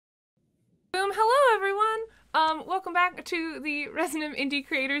Boom! Hello, everyone. Welcome back to the Resonym Indie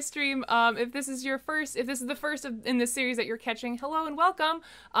Creators stream. If this is the first in this series that you're catching, hello and welcome.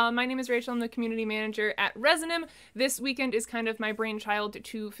 My name is Rachel. I'm the community manager at Resonym. This weekend is kind of my brainchild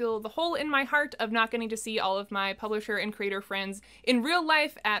to fill the hole in my heart of not getting to see all of my publisher and creator friends in real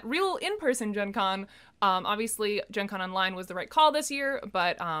life at real in-person Gen Con. Obviously, Gen Con Online was the right call this year,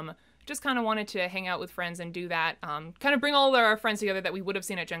 but just kind of wanted to hang out with friends and do that. Kind of bring all of our friends together that we would have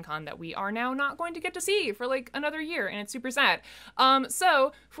seen at Gen Con that we are now not going to get to see for like another year, and it's super sad.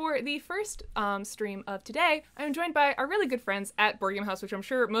 So for the first stream of today, I'm joined by our really good friends at Board Game House, which I'm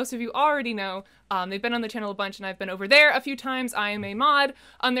sure most of you already know. They've been on the channel a bunch, and I've been over there a few times. I am a mod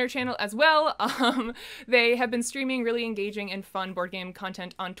on their channel as well. They have been streaming really engaging and fun board game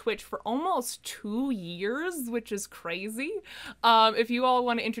content on Twitch for almost 2 years, which is crazy. If you all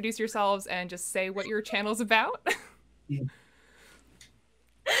want to introduce yourselves and just say what your channel's about.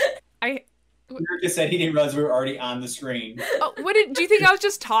 Eric just said he didn't realize we were already on the screen. Oh, do you think I was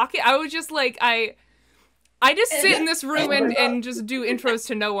just talking? I was just like, I just sit in this room and just do intros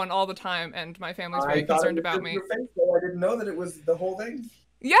to no one all the time, and my family's very concerned about me. Your face, so I didn't know that it was the whole thing.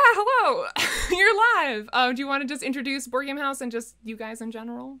 Yeah, hello. You're live. Do you want to just introduce Board Game House and just you guys in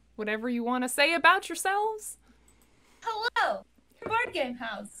general? Whatever you want to say about yourselves? Hello, Board Game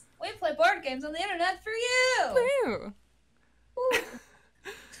House. We play board games on the internet for you.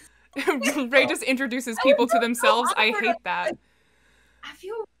 Woo. Ray just introduces people to themselves. I hate that. I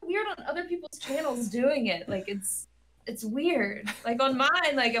feel weird on other people's channels doing it. Like it's weird. Like on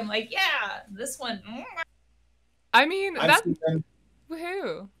mine, like I'm like, yeah, this one. I mean, that's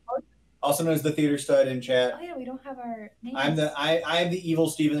woohoo. Also known as the Theater Stud in chat. Oh yeah, we don't have our names. I'm the evil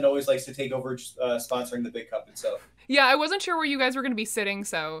Steven that always likes to take over sponsoring the big cup itself. Yeah, I wasn't sure where you guys were going to be sitting,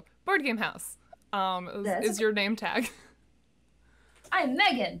 so Board Game House is your name tag. I'm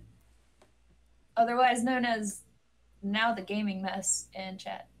Megan, otherwise known as now the gaming mess in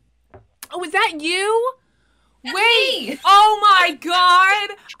chat. Oh, is that you? That's Wait! me. Oh my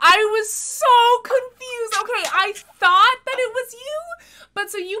god! I was so confused. Okay, I thought that it was you, but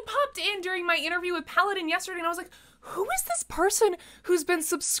so you popped in during my interview with Paladin yesterday, and I was like, who is this person who's been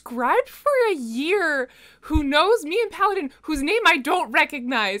subscribed for a year, who knows me and Paladin, whose name I don't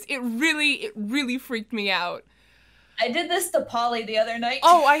recognize? It really freaked me out. I did this to Polly the other night.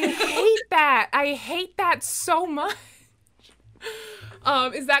 Oh, I hate that. I hate that so much.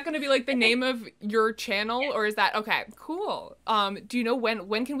 Is that going to be like the name of your channel, or is that okay? Cool. Do you know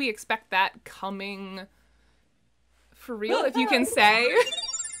when can we expect that coming for real? If you can say.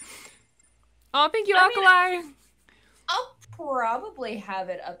 Oh, thank you, Alkali. I'll probably have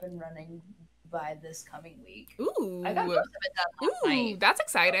it up and running by this coming week. Ooh. I got most of it done last night. That's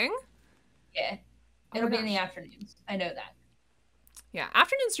exciting. Yeah. It'll be in the afternoons. I know that. Yeah,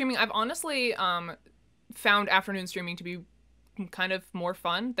 afternoon streaming. I've honestly found afternoon streaming to be kind of more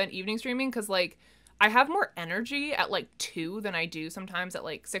fun than evening streaming, because like I have more energy at like 2 than I do sometimes at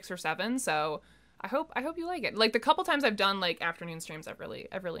like 6 or 7. So I hope you like it. Like the couple times I've done like afternoon streams, I've really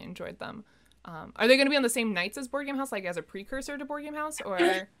enjoyed them. Are they going to be on the same nights as Board Game House, like as a precursor to Board Game House, or?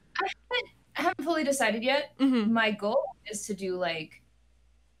 I haven't fully decided yet. Mm-hmm. My goal is to do like,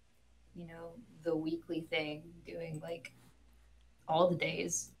 the weekly thing, doing like all the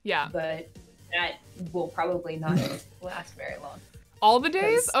days. Yeah. But that will probably not last very long. All the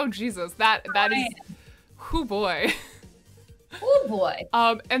days? Oh Jesus, that is. Oh boy. Oh boy.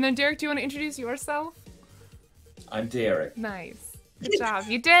 And then Derek, do you want to introduce yourself? I'm Derek. Nice. Good job.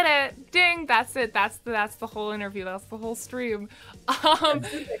 You did it. Ding. That's it. That's the whole interview. That's the whole stream.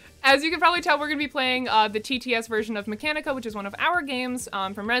 As you can probably tell, we're going to be playing the TTS version of Mechanica, which is one of our games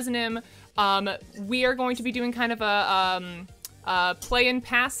from Resonym. We are going to be doing kind of a play and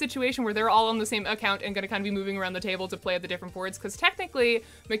pass situation where they're all on the same account and going to kind of be moving around the table to play at the different boards, because technically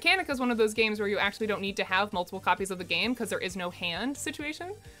Mechanica is one of those games where you actually don't need to have multiple copies of the game because there is no hand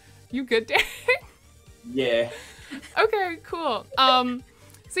situation. You good, Derek? Yeah. Okay, cool.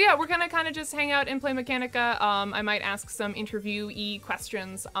 So yeah, we're gonna kind of just hang out and play Mechanica. I might ask some interviewee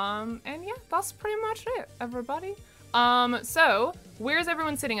questions. And yeah, that's pretty much it, everybody. So where's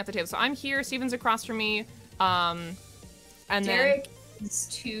everyone sitting at the table? So I'm here, Steven's across from me. And Derek is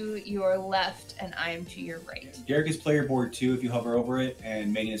to your left, and I am to your right. Derek is player board 2 if you hover over it,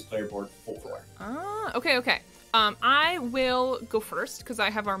 and Megan is player board 4. Ah, okay. I will go first because I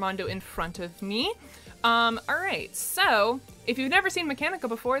have Armando in front of me. All right, so if you've never seen Mechanica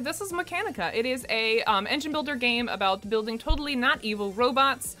before, this is Mechanica. It is a engine builder game about building totally not evil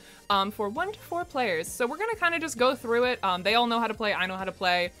robots for 1 to 4 players. So we're gonna kind of just go through it. They all know how to play, I know how to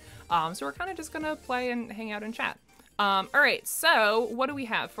play. So we're kind of just gonna play and hang out and chat. All right, so what do we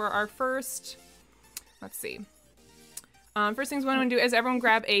have for our first? Let's see. First things we want to do is everyone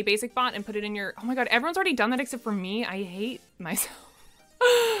grab a basic bot and put it in your. Oh my god, everyone's already done that except for me. I hate myself.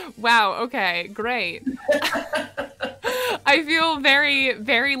 Wow. Okay. Great. I feel very,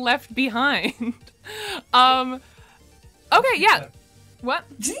 very left behind. Okay. Yeah. What?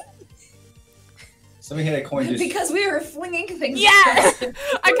 Somebody had a coin just... Because we were flinging things. Yes!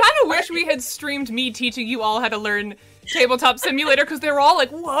 I kind of wish we had streamed me teaching you all how to learn Tabletop Simulator, because they were all like,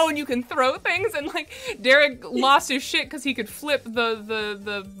 whoa, and you can throw things, and like Derek lost his shit because he could flip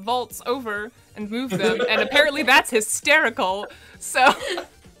the vaults over and move them, and apparently that's hysterical. So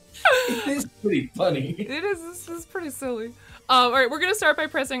It is pretty funny. it is. This is pretty silly. All right, we're gonna start by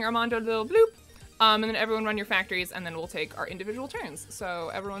pressing Armando little bloop, and then everyone run your factories, and then we'll take our individual turns.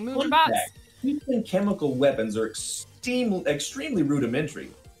 So everyone move your bots. Even chemical weapons are extremely rudimentary.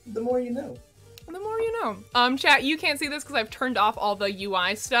 The more you know. The more you know. Chat, you can't see this because I've turned off all the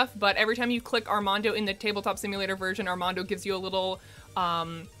UI stuff, but every time you click Armando in the Tabletop Simulator version, Armando gives you a little,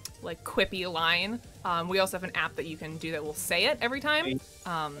 like, quippy line. We also have an app that you can do that will say it every time.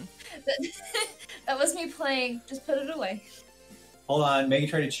 That was me playing. Just put it away. Hold on, Megan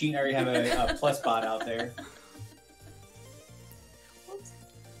tried to cheat and I already have a plus bot out there.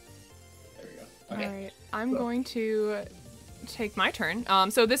 There we go. Okay. All right, I'm going to take my turn.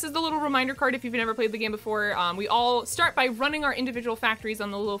 So this is the little reminder card if you've never played the game before. We all start by running our individual factories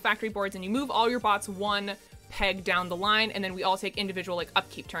on the little factory boards, and you move all your bots one peg down the line, and then we all take individual like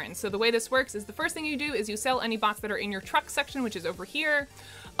upkeep turns. So the way this works is the first thing you do is you sell any bots that are in your truck section, which is over here.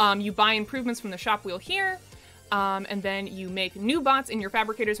 You buy improvements from the shop wheel here. And then you make new bots in your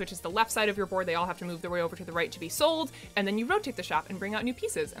fabricators, which is the left side of your board. They all have to move their way over to the right to be sold. And then you rotate the shop and bring out new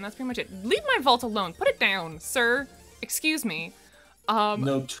pieces. And that's pretty much it. Leave my vault alone. Put it down, sir. Excuse me.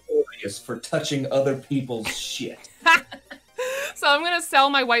 Notorious for touching other people's shit. So I'm going to sell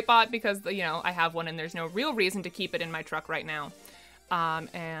my white bot because, you know, I have one and there's no real reason to keep it in my truck right now.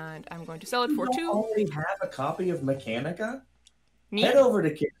 And I'm going to sell it for You $2. already have a copy of Mechanica? Neat. Head over to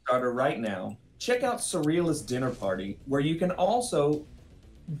Kickstarter right now. Check out Surrealist Dinner Party, where you can also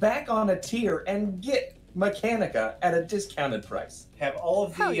back on a tier and get Mechanica at a discounted price. Have all of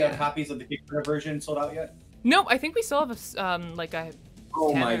the Hell yeah. copies of the Kickstarter version sold out yet? Nope, I think we still have a, like a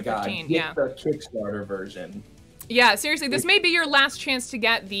Oh 10 my or god, 15, get yeah. the Kickstarter version. Yeah, seriously, this may be your last chance to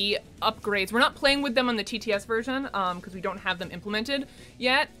get the upgrades. We're not playing with them on the TTS version, because we don't have them implemented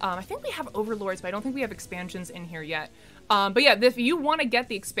yet. I think we have Overlords, but I don't think we have expansions in here yet. But yeah, if you want to get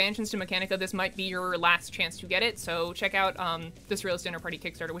the expansions to Mechanica, this might be your last chance to get it. So check out this Surrealist Dinner Party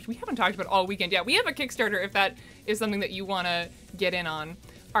Kickstarter, which we haven't talked about all weekend. Yeah, we have a Kickstarter if that is something that you want to get in on.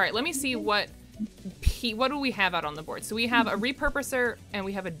 All right, let me see what do we have out on the board. So we have a repurposer and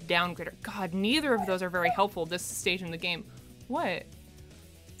we have a downgrader. God, neither of those are very helpful this stage in the game. What?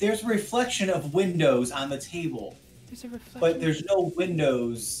 There's a reflection of windows on the table, There's a reflection. but there's no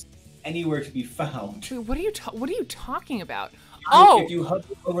windows anywhere to be found. Wait, what are you talking about? Oh, If you hover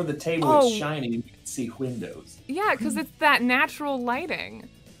over the table, Oh. it's shining and you can see windows. yeah, because it's that natural lighting.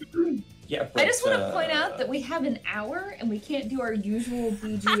 Yeah, I just want to point out that we have an hour and we can't do our usual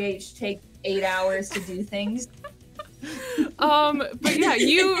BGH take 8 hours to do things. But yeah,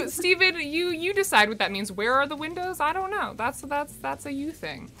 you, Steven, you decide what that means. Where are the windows? I don't know. That's a you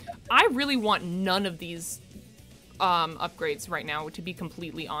thing. I really want none of these upgrades right now, to be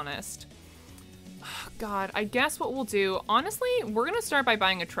completely honest. God, I guess what we'll do, honestly, we're gonna start by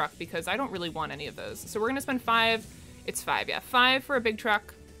buying a truck because I don't really want any of those. So we're gonna spend 5, it's 5, yeah, 5 for a big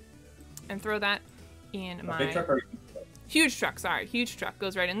truck, and throw that in my Big truck or huge truck. Sorry, huge truck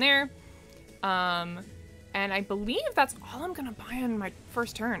goes right in there. And I believe that's all I'm gonna buy on my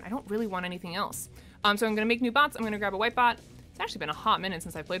first turn. I don't really want anything else. So I'm gonna make new bots. I'm gonna grab a white bot. It's actually been a hot minute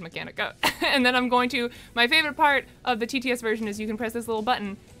since I played Mechanica. And then I'm going to, my favorite part of the TTS version is you can press this little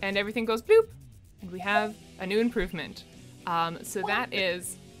button and everything goes bloop, and we have a new improvement. So that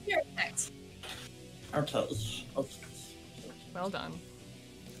is Perfect. Okay. well done.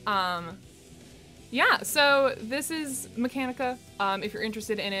 Yeah, so this is Mechanica. If you're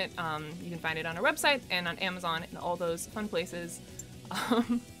interested in it, you can find it on our website and on Amazon and all those fun places.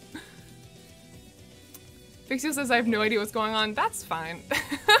 Fixio says I have no idea what's going on. That's fine.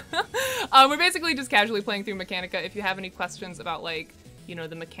 We're basically just casually playing through Mechanica. If you have any questions about, like, you know,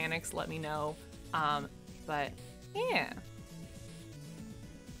 the mechanics, let me know. But yeah.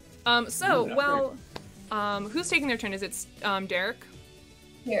 Who's taking their turn? Is it Derek?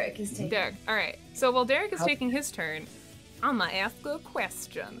 Derek is taking. Derek. All right. So while Derek is taking his turn, I'm gonna ask a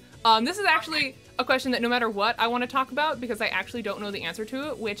question. This is actually a question that no matter what I want to talk about because I actually don't know the answer to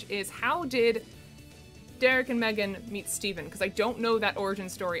it, which is how did Derek and Megan meet Steven? Because I don't know that origin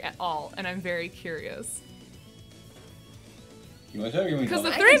story at all, and I'm very curious. You want to tell me? Because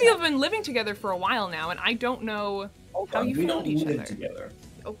the three of you have been living together for a while now, and I don't know how you we found don't each live other. together.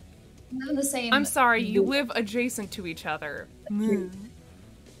 Not the same. I'm sorry, you live adjacent to each other.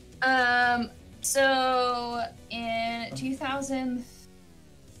 So in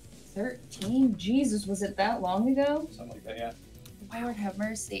 2013, Jesus, was it that long ago? Something like that, yeah. Lord have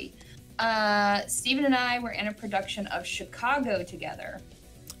mercy. Steven and I were in a production of Chicago together.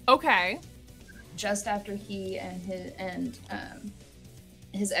 Okay. Just after he and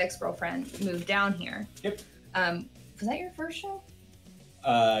his ex-girlfriend moved down here. Yep. Was that your first show?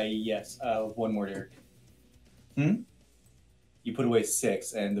 Yes. One more, Derek. You put away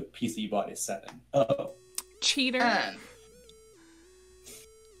 6, and the piece that you bought is 7. Oh. Cheater.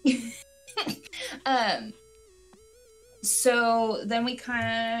 So then we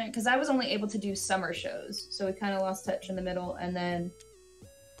kind of, because I was only able to do summer shows, so we kind of lost touch in the middle, and then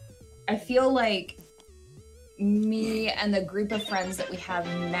I feel like me and the group of friends that we have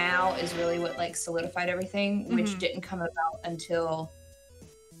now is really what like solidified everything, which didn't come about until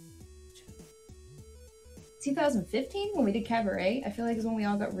 2015 when we did Cabaret. I feel like is when we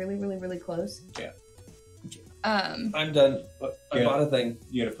all got really, really, really close. Yeah. I'm done. I bought a thing.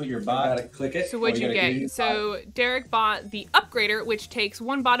 You gotta put your I bot. gotta click it. So what'd you you gotta get? do- So Derek bought the upgrader, which takes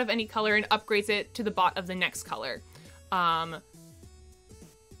one bot of any color and upgrades it to the bot of the next color.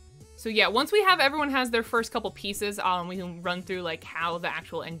 So yeah, once we have everyone has their first couple pieces, we can run through like how the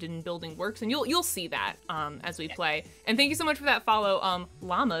actual engine building works, and you'll see that as we play. And thank you so much for that follow,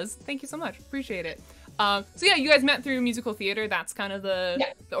 llamas. Thank you so much, appreciate it. So yeah, you guys met through musical theater. That's kind of the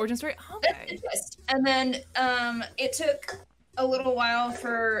origin story. That's Okay. the twist. And then it took a little while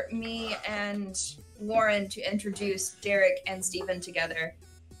for me and Lauren to introduce Derek and Steven together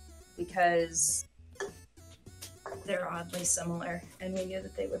because they're oddly similar, and we knew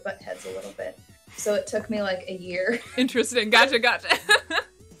that they would butt heads a little bit. So it took me like a year. Interesting. Gotcha.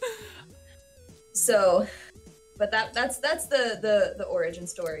 So, but that's the origin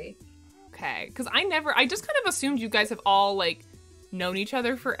story. Okay, because I just kind of assumed you guys have all like known each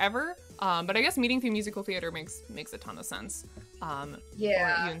other forever. But I guess meeting through musical theater makes a ton of sense.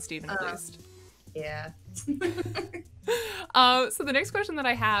 Yeah. For you and Steven at least. Yeah. So the next question that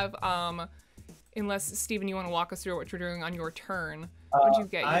I have, unless Steven, you want to walk us through what you're doing on your turn. What'd you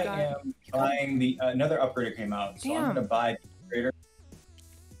get? You I got am buying the another upgrader came out, so I'm Damn. gonna buy the upgrader.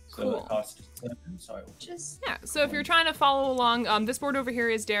 So Cool. it costs 7. So I will Just Yeah, so if you're trying to follow along, this board over here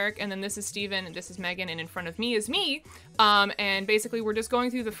is Derek, and then this is Steven, and this is Megan, and in front of me is me. And basically we're just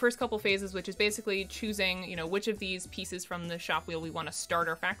going through the first couple phases, which is basically choosing, which of these pieces from the shop wheel we want to start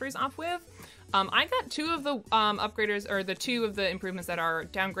our factories off with. I got 2 of the upgraders, or the 2 of the improvements that are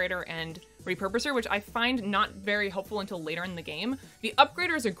downgrader and repurposer, which I find not very helpful until later in the game. The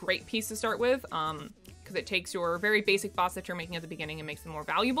upgrader is a great piece to start with, because it takes your very basic bots that you're making at the beginning and makes them more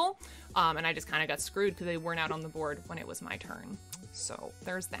valuable. And I just kind of got screwed because they weren't out on the board when it was my turn. So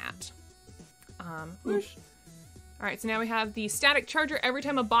there's that. Whoosh. All right, so now we have the static charger. Every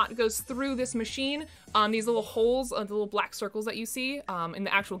time a bot goes through this machine, these little holes, the little black circles that you see, in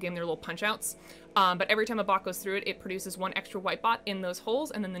the actual game, they're little punch outs. But every time a bot goes through it, it produces 1 extra white bot in those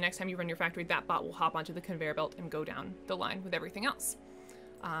holes, and then the next time you run your factory, that bot will hop onto the conveyor belt and go down the line with everything else.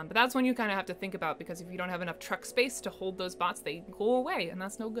 But that's when you kind of have to think about, because if you don't have enough truck space to hold those bots, they go away, and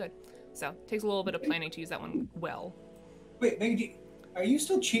that's no good. So it takes a little bit of planning to use that one well. Wait, Megan, are you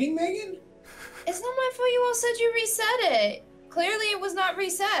still cheating, Megan? It's not my fault you all said you reset it. Clearly it was not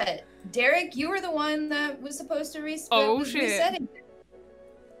reset. Derek, you were the one that was supposed to reset. Oh, shit. Resetting it.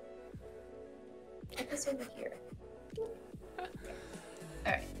 Put this over here.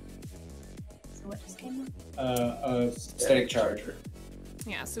 Alright. So what just came up? A static charger.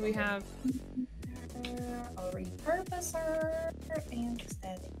 Yeah, so we have... A repurposer and a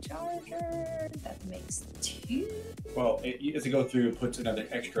static charger. That makes 2. Well, as it go through, it puts another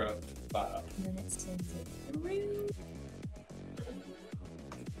extra bot up. And then it sends it through.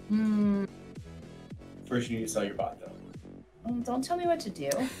 First, you need to sell your bot, though. Don't tell me what to do.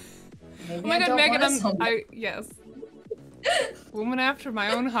 Maybe Oh my I god, don't Megan, want to sell it. yes. Woman after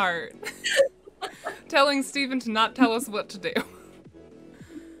my own heart. Telling Steven to not tell us what to do.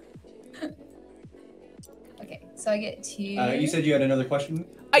 Okay, so I get 2. You said you had another question?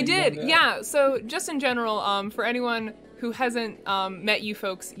 I did, yeah. So just in general, for anyone who hasn't met you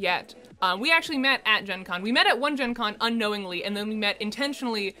folks yet, we actually met at Gen Con. We met at one Gen Con unknowingly, and then we met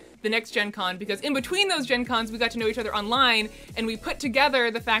intentionally the next Gen Con, because in between those Gen Cons, we got to know each other online, and we put together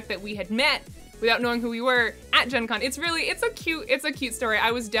the fact that we had met without knowing who we were at Gen Con. It's a cute story.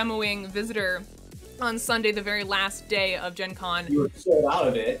 I was demoing Visitor on Sunday, the very last day of Gen Con. You were sold out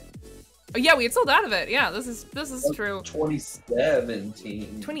of it. Oh, yeah, we had sold out of it. Yeah, this is true.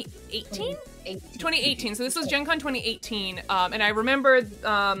 2017. 2018? 2018. So this was Gen Con 2018. And I remember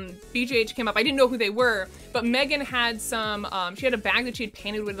BJH came up. I didn't know who they were, but Megan had some, she had a bag that she had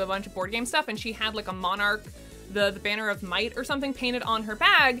painted with a bunch of board game stuff, and she had like a Monarch, the banner of might or something painted on her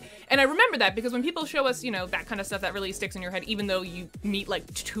bag. And I remember that because when people show us, you know, that kind of stuff, that really sticks in your head, even though you meet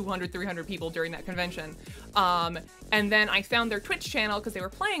like 200, 300 people during that convention. And then I found their Twitch channel because they were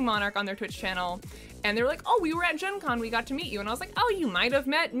playing Monarch on their Twitch channel. And they were like, oh, we were at Gen Con, we got to meet you. And I was like, oh, you might have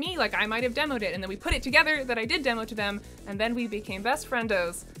met me, like I might have demoed it. And then we put it together that I did demo to them, and then we became best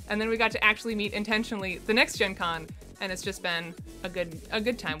friendos. And then we got to actually meet intentionally the next Gen Con, and it's just been a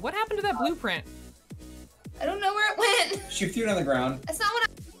good time. What happened to that blueprint? I don't know where it went. She threw it on the ground. It's not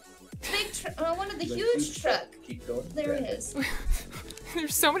one of the huge truck. Keep going. There it is.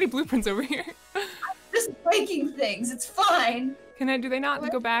 There's so many blueprints over here. I'm just breaking things. It's fine. Do they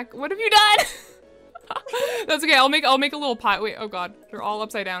not go back? What have you done? That's okay. I'll make a little pot. Wait, oh god, they're all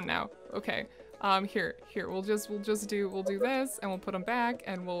upside down now. Okay. Here. We'll do this, and we'll put them back,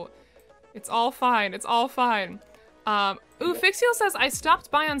 and it's all fine. It's all fine. Ooh, Fixio says, I stopped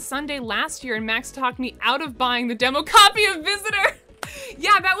by on Sunday last year and Max talked me out of buying the demo copy of Visitor.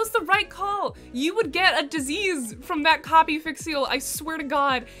 Yeah, that was the right call. You would get a disease from that copy, Fixio. I swear to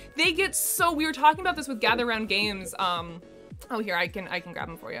God. They get so, we were talking about this with Gather Round Games. Oh, here, I can grab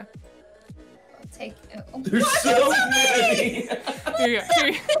them for you. I'll take it. There's so many. Here you go.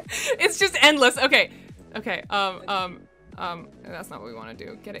 It's just endless. Okay. That's not what we want to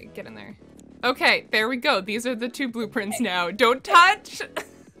do. Get in there. Okay, there we go. These are the 2 blueprints now. Don't touch.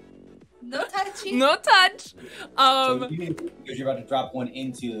 No touching. No touch. So because you're about to drop one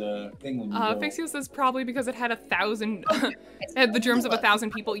into the thing when you go. Fixio says probably because it had 1,000, had the germs of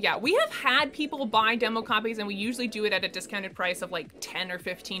 1,000 people. Yeah, we have had people buy demo copies, and we usually do it at a discounted price of like $10 or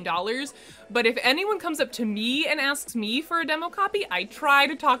 $15. But if anyone comes up to me and asks me for a demo copy, I try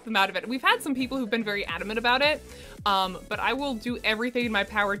to talk them out of it. We've had some people who've been very adamant about it, but I will do everything in my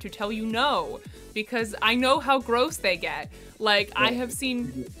power to tell you no, because I know how gross they get. Like, I have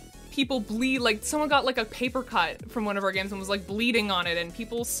seen people bleed, like someone got like a paper cut from one of our games and was like bleeding on it, and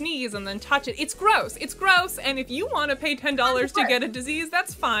people sneeze and then touch it. It's gross. It's gross. And if you want to pay $10 to get a disease,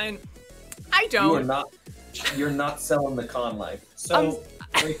 that's fine. I don't. You're not selling the con life. So,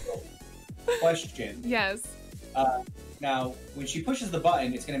 Rachel, question. Yes. Now, when she pushes the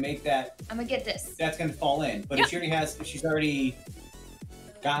button, it's going to make that. I'm gonna get this. That's going to fall in. But Yep. if she's already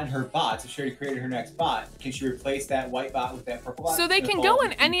gotten her bots, if she already created her next bot, can she replace that white bot with that purple bot? So they can go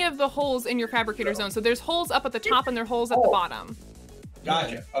in any of the holes in your fabricator zone. So there's holes up at the top and there are holes at the bottom.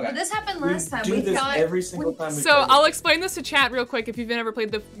 Gotcha. Okay. But this happened last time. We do this thought every single time we So play. I'll explain this to chat real quick if you've never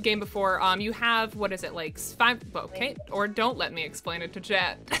played the game before. You have, what is it, like 5, okay, or don't let me explain it to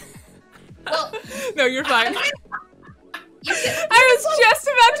chat. Well, No, you're fine. you can, I was just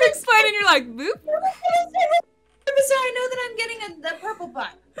about to explain and you're like, boop. so I know that I'm getting the purple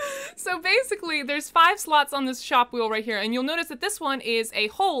bot. So basically, there's 5 slots on this shop wheel right here, and you'll notice that this one is a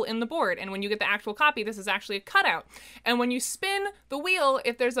hole in the board, and when you get the actual copy, this is actually a cutout. And when you spin the wheel,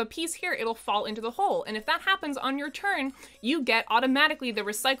 if there's a piece here, it'll fall into the hole. And if that happens on your turn, you get automatically the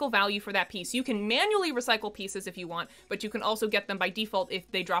recycle value for that piece. You can manually recycle pieces if you want, but you can also get them by default if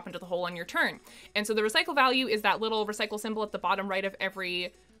they drop into the hole on your turn. And so the recycle value is that little recycle symbol at the bottom right of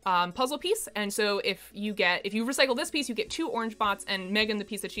every puzzle piece. And so if you recycle this piece, you get 2 orange bots, and Megan, the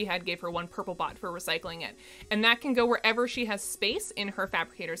piece that she had, gave her 1 purple bot for recycling it. And that can go wherever she has space in her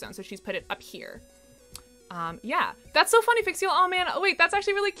fabricator zone. So she's put it up here. Yeah, that's so funny, Fixio. Oh man, oh wait, that's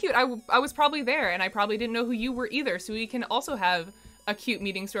actually really cute. I was probably there, and I probably didn't know who you were either. So we can also have a cute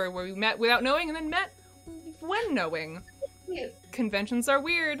meeting story where we met without knowing and then met when knowing. Cute. Conventions are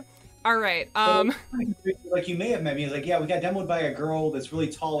weird. All right. Like you may have met me. It's like, yeah, we got demoed by a girl that's really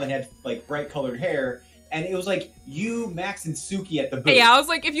tall and had like bright colored hair, and it was like you, Max, and Suki at the booth. Yeah, I was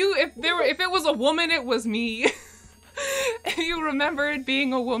like, if it was a woman, it was me. If you remember it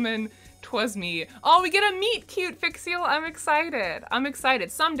being a woman, 'twas me. Oh, we get a meet cute Fixio. I'm excited. I'm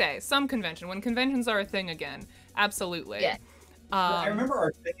excited. Someday, some convention, when conventions are a thing again. Absolutely. Yeah. I remember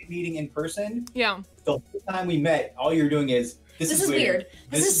our second meeting in person. Yeah. The whole time we met, all you were doing is this is weird.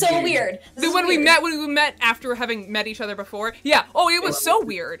 This is so weird. When we met after having met each other before. Yeah. Oh, it was so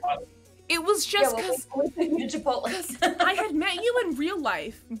weird. It was just because I had met you in real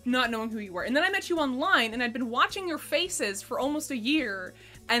life, not knowing who you were. And then I met you online, and I'd been watching your faces for almost a year.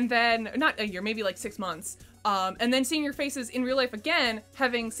 and then, not a year, maybe like 6 months. And then seeing your faces in real life again,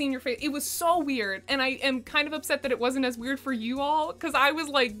 having seen your face, it was so weird. And I am kind of upset that it wasn't as weird for you all, because I was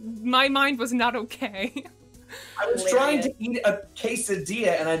like, my mind was not okay. I was trying to eat a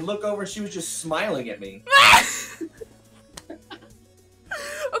quesadilla, and I'd look over, and she was just smiling at me.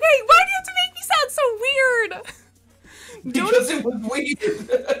 Okay, why do you have to make me sound so weird? Because it was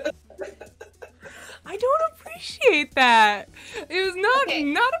weird. I don't appreciate that. It was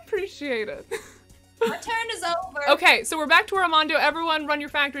not appreciated. Our turn is over. Okay, so we're back to Armando. Everyone run your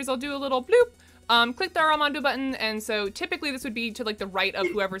factories. I'll do a little bloop. Click the Armando button, and so typically this would be to like the right of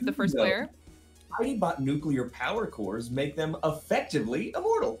whoever's the first player. I bought nuclear power cores, make them effectively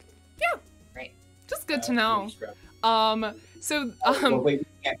immortal. Yeah. Right. Just good to know. Wait,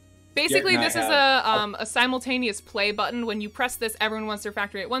 Basically, Derek this is a simultaneous play button. When you press this, everyone wants their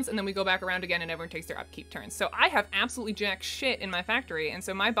factory at once, and then we go back around again, and everyone takes their upkeep turns. So I have absolutely jack shit in my factory, and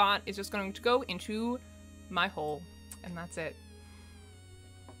so my bot is just going to go into my hole, and that's it.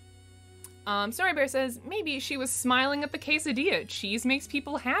 Snorri Bear says, maybe she was smiling at the quesadilla. Cheese makes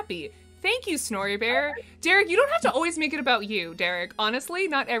people happy. Thank you, Snorri Bear. Derek, you don't have to always make it about you, Derek. Honestly,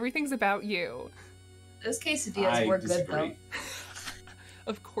 not everything's about you. Those quesadillas were good, though.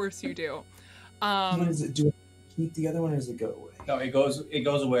 Of course you do. What is it? Do I keep the other one, or does it go away? No, it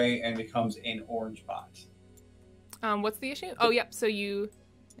goes away and becomes an orange bot. What's the issue? Oh, yep. So and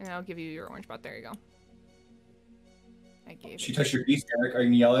I'll give you your orange bot. There you go. I gave She it. touched your piece, Derek. Are you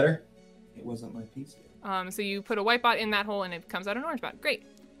gonna yell at her? It wasn't my piece yet. So you put a white bot in that hole, and it comes out an orange bot. Great.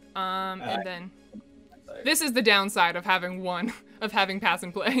 And then this is the downside of having having pass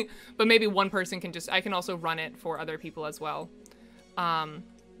and play. But maybe one person can I can also run it for other people as well.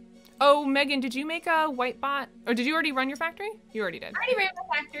 Oh, Megan, did you make a white bot? Or did you already run your factory? You already did. I already ran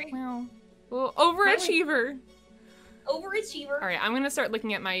my factory. Well, overachiever. Overachiever. All right, I'm going to start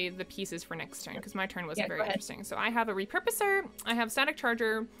looking at the pieces for next turn, because my turn wasn't very interesting. So I have a repurposer, I have static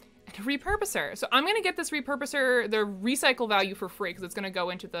charger, and a repurposer. So I'm going to get this repurposer, the recycle value for free, because it's going to go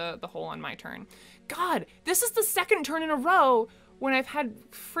into the hole on my turn. God, this is the second turn in a row when I've had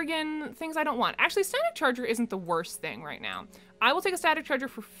friggin' things I don't want. Actually, static charger isn't the worst thing right now. I will take a static charger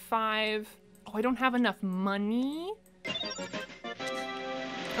for 5. Oh, I don't have enough money.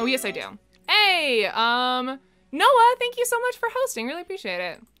 Oh, yes, I do. Hey, Noah, thank you so much for hosting. Really appreciate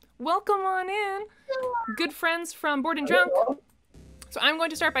it. Welcome on in. Good friends from Bored and Drunk. So I'm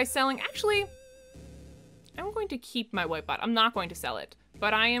going to start by selling. Actually, I'm going to keep my white bot. I'm not going to sell it,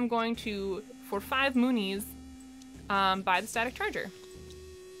 but I am going to, for 5 moonies, buy the static charger.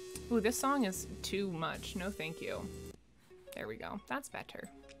 Ooh, this song is too much. No, thank you. There we go. That's better.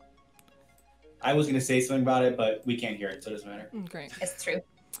 I was gonna say something about it, but we can't hear it, so it doesn't matter. Great. It's true.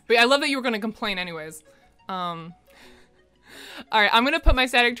 But I love that you were going to complain anyways. All right, I'm going to put my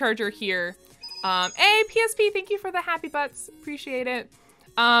static charger here. Hey, PSP, thank you for the happy butts. Appreciate it.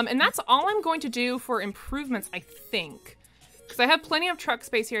 And that's all I'm going to do for improvements, I think. Because I have plenty of truck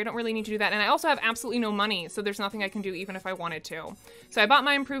space here. I don't really need to do that. And I also have absolutely no money, so there's nothing I can do even if I wanted to. So I bought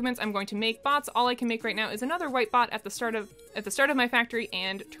my improvements. I'm going to make bots. All I can make right now is another white bot at the start of my factory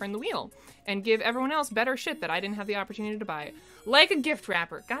and turn the wheel. And give everyone else better shit that I didn't have the opportunity to buy. Like a gift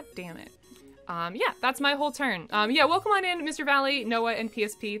wrapper. God damn it. Yeah, that's my whole turn. Yeah, welcome on in, Mr. Valley, Noah, and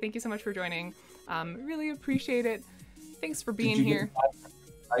PSP. Thank you so much for joining. Really appreciate it. Thanks for being here.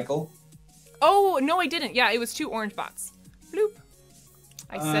 Michael? Oh, no, I didn't. Yeah, it was 2 orange bots. Bloop.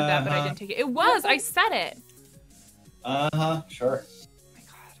 I said that, but I didn't take it. It was. I said it. Sure. Oh my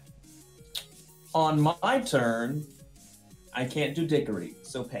God. On my turn, I can't do dickery,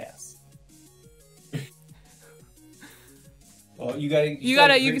 so pass. Well, you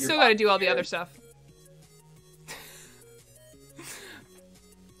still gotta do all the other stuff.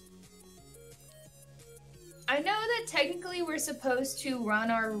 I know that technically we're supposed to run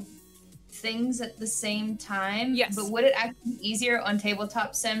our things at the same time. Yes. But would it actually be easier on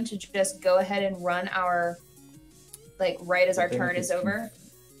Tabletop Sim to just go ahead and run our, like, right as our turn is over?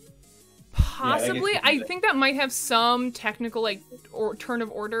 Possibly. I think that might have some technical, like, or turn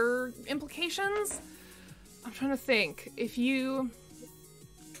of order implications. I'm trying to think. If you...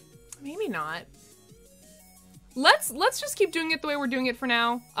 Maybe not. Let's just keep doing it the way we're doing it for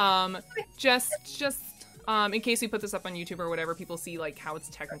now. Just in case we put this up on YouTube or whatever, people see, like, how it's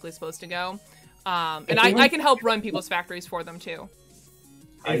technically supposed to go. And I can help run people's factories for them, too.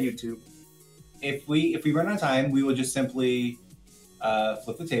 Hi, YouTube. If we run out of time, we will just simply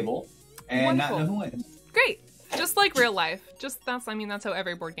flip the table and Wonderful. not know who wins. Great. Just like real life. That's how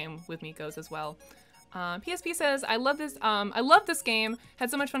every board game with me goes as well. PSP says, I love this game. Had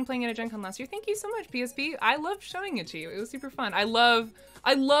so much fun playing at a Gen Con last year. Thank you so much, PSP. I loved showing it to you. It was super fun. I love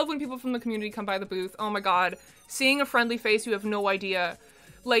when people from the community come by the booth. Oh my god. Seeing a friendly face, you have no idea.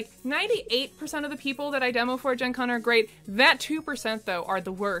 Like, 98% of the people that I demo for at Gen Con are great. That 2%, though, are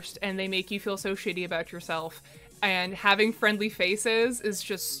the worst, and they make you feel so shitty about yourself. And having friendly faces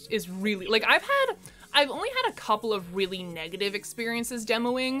is really... Like, I've only had a couple of really negative experiences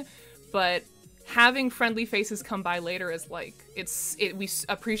demoing, but having friendly faces come by later is like, we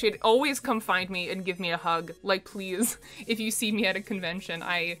appreciate it. Always come find me and give me a hug. Like, please, if you see me at a convention,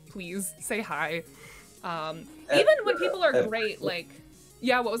 please say hi. Even when people are great, like,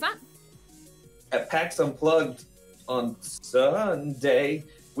 yeah, what was that? At PAX Unplugged on Sunday,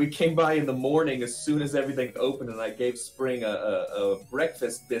 we came by in the morning as soon as everything opened, and I gave Spring a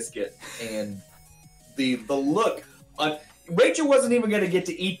breakfast biscuit, and the look on... Rachel wasn't even going to get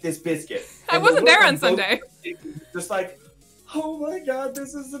to eat this biscuit. I wasn't there on Sunday. Just like, oh my god,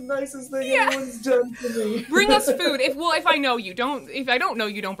 this is the nicest thing anyone's done for me. Bring us food. If I know you, if I don't know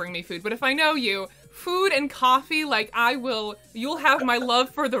you, don't bring me food. But if I know you, food and coffee, like, you'll have my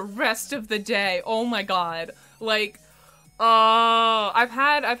love for the rest of the day. Oh my god. Like, I've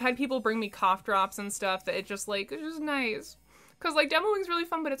had people bring me cough drops and stuff that it's just nice. Because, like, demoing's really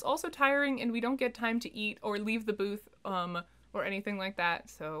fun, but it's also tiring, and we don't get time to eat or leave the booth, or anything like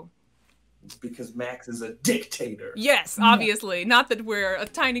that, so... Because Max is a dictator. Yes, obviously. Not that we're a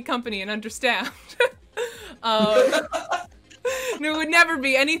tiny company and understaffed. No, it would never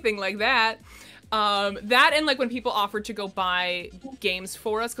be anything like that. That and, like, when people offer to go buy games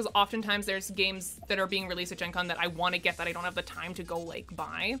for us, because oftentimes there's games that are being released at Gen Con that I want to get that I don't have the time to go, like,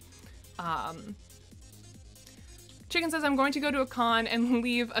 buy. Chicken says, I'm going to go to a con and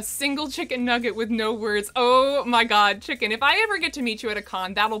leave a single chicken nugget with no words. Oh my god, Chicken, if I ever get to meet you at a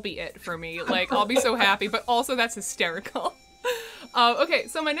con, that'll be it for me. Like, I'll be so happy, but also that's hysterical. Okay,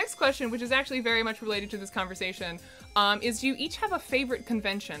 so my next question, which is actually very much related to this conversation, is do you each have a favorite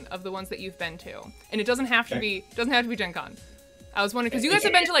convention of the ones that you've been to? And it doesn't have to be Gen Con. I was wondering, because you guys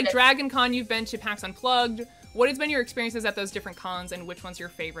have been to, like, Dragon Con, you've been to PAX Unplugged. What has been your experiences at those different cons, and which one's your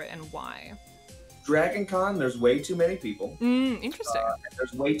favorite, and why? Dragon Con, there's way too many people. Interesting.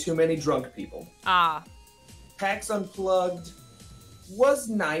 There's way too many drunk people. Ah. PAX Unplugged was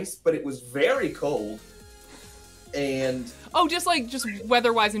nice, but it was very cold. And... Oh, just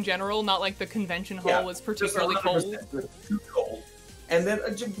weather-wise in general, not like the convention hall was particularly cold? Too cold. And then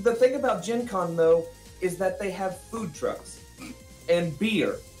the thing about Gen Con, though, is that they have food trucks and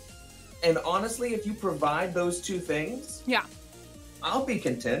beer. And honestly, if you provide those two things... Yeah. I'll be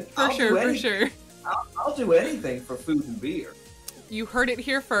content. For sure. I'll do anything for food and beer. You heard it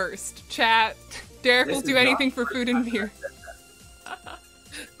here first. Chat. Derek will do anything for food and beer.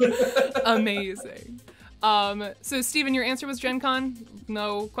 Amazing. So Steven, your answer was Gen Con?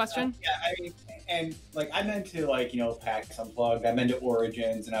 No question? Yeah, I mean, and like I've been to, like, PAX Unplugged, I've been to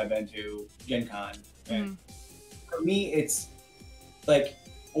Origins, and I've been to Gen Con. And for me, it's like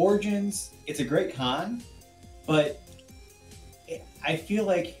Origins, it's a great con, but I feel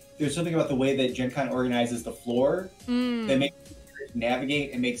like there's something about the way that Gen Con organizes the floor that makes it easier to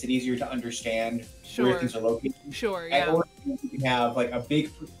navigate and makes it easier to understand where things are located. Sure, At Origins, you can have, like,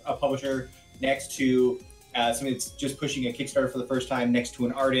 a publisher next to somebody that's just pushing a Kickstarter for the first time next to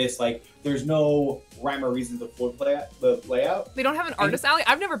an artist. Like, there's no rhyme or reason to the layout. They don't have an artist alley?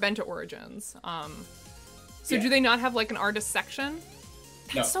 I've never been to Origins. So do they not have, like, an artist section?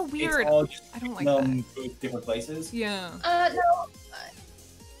 That's so weird. It's all just I don't like that. Different places. Yeah. No.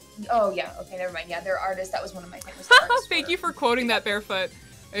 Oh, yeah. Okay, never mind. Yeah, they're artists. That was one of my famous artists. Thank you for quoting that, Barefoot.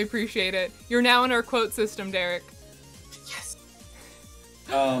 I appreciate it. You're now in our quote system, Derek. Yes.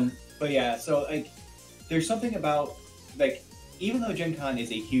 But yeah, so, like, there's something about, like, even though Gen Con is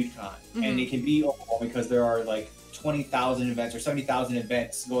a huge con, and it can be overwhelming because there are, like, 20,000 events or 70,000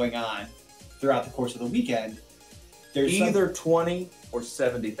 events going on throughout the course of the weekend, there's either 20 or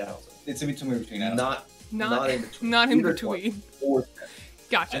 70,000. It's in somewhere between that. Not in between. Not in between.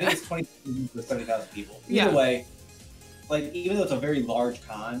 Gotcha. I think it's 20,000 to 70,000 people. Either way, like, even though it's a very large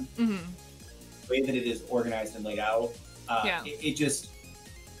con, the way that it is organized and laid out, it just...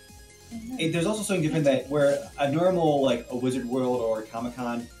 there's also something different that where a normal, like, a Wizard World or a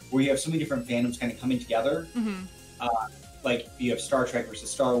Comic-Con, where you have so many different fandoms kind of coming together, like, you have Star Trek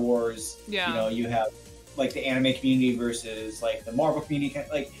versus Star Wars, you have, like, the anime community versus, like, the Marvel community,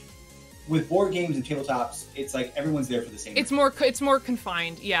 like, with board games and tabletops, it's like everyone's there for the same reason. It's more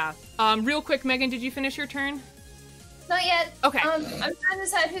confined, yeah. Real quick, Megan, did you finish your turn? Not yet. Okay. I'm trying to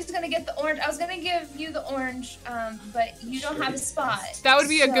decide who's gonna get the orange. I was gonna give you the orange, but you don't have a spot. That would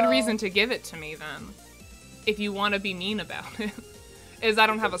be a good reason to give it to me then, if you want to be mean about it. Is I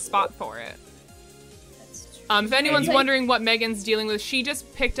don't have a spot for it. If anyone's wondering what Megan's dealing with, she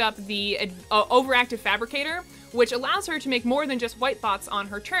just picked up the overactive fabricator, which allows her to make more than just white bots on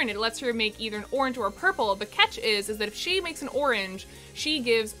her turn. It lets her make either an orange or a purple. The catch is that if she makes an orange, she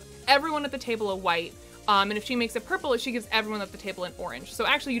gives everyone at the table a white. And if she makes a purple, she gives everyone at the table an orange. So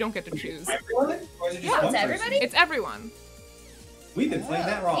actually, you don't get to choose. Everyone? Or is it just Yeah, one it's everybody? person? It's everyone. We've been playing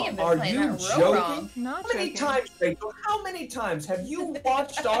that wrong. Are you joking? Wrong. Not How many joking. times, Rachel? How many times have you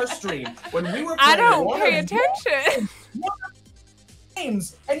watched our stream when we were playing I don't one pay of attention.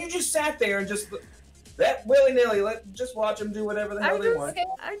 games, and you just sat there and just that willy-nilly, just watch them do whatever the hell they want.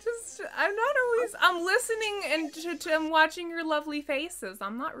 I'm not always, I'm listening and I'm watching your lovely faces.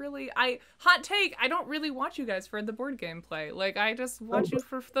 I'm not really, hot take, I don't really watch you guys for the board game play. Like, I just watch you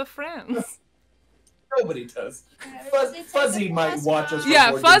for the friends. Nobody does. Fuzzy might watch us.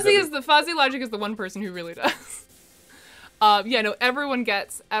 Yeah, Fuzzy Logic is the one person who really does. Yeah, no, everyone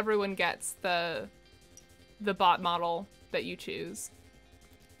gets the bot model that you choose.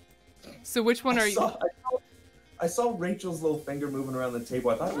 So which one are you? I saw Rachel's little finger moving around the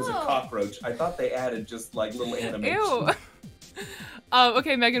table. I thought it was a cockroach. I thought they added just like little animation. Ew.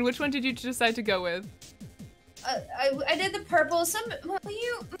 Okay, Megan, which one did you decide to go with? I did the purple.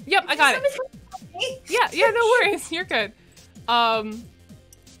 Yep, I got it. Yeah, no worries. You're good.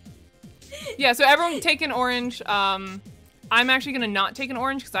 Yeah, so everyone take an orange. I'm actually gonna not take an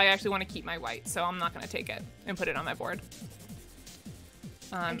orange because I actually want to keep my white, so I'm not gonna take it and put it on my board.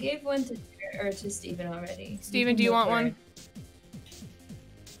 I gave one to Steven already. Steven, do you want one?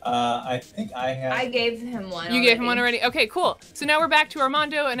 I think I have. I gave him one. You gave him one already? Okay, cool. So now we're back to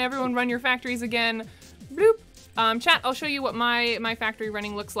Armando, and everyone run your factories again. Bloop. Chat, I'll show you what my factory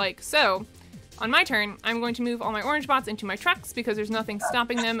running looks like. So, on my turn, I'm going to move all my orange bots into my trucks because there's nothing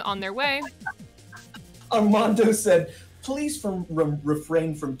stopping them on their way. Armando said, please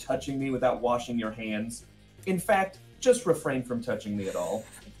refrain from touching me without washing your hands. In fact, just refrain from touching me at all.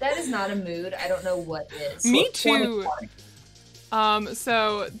 That is not a mood. I don't know what is. Me too.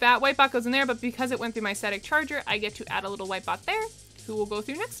 So that white bot goes in there, but because it went through my static charger, I get to add a little white bot there, who will go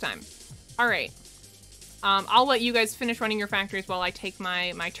through next time. All right. I'll let you guys finish running your factories while I take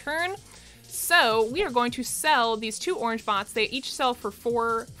my turn. So we are going to sell these 2 orange bots. They each sell for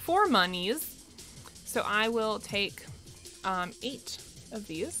four monies. So I will take 8 of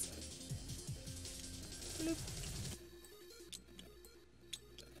these. Bloop.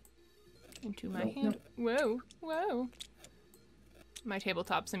 Into my hand. Nope. Whoa. My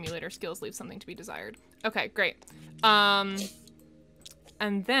tabletop simulator skills leave something to be desired. Okay, great. And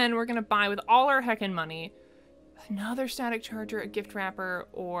then we're gonna buy with all our heckin' money another static charger, a gift wrapper,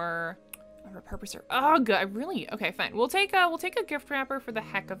 or a repurposer. Oh, good. Okay, fine. We'll take a gift wrapper for the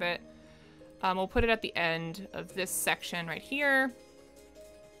heck of it. We'll put it at the end of this section right here.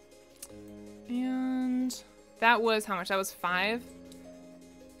 And that was how much? That was 5.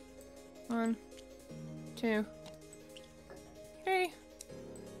 1, 2, 3,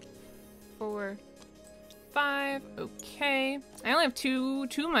 4, 5. Okay. I only have two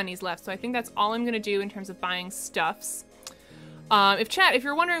monies left, so I think that's all I'm gonna do in terms of buying stuffs. If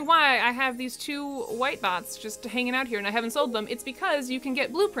you're wondering why I have these 2 white bots just hanging out here and I haven't sold them, it's because you can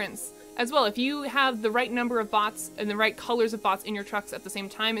get blueprints as well. If you have the right number of bots and the right colors of bots in your trucks at the same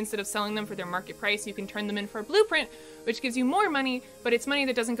time, instead of selling them for their market price, you can turn them in for a blueprint, which gives you more money, but it's money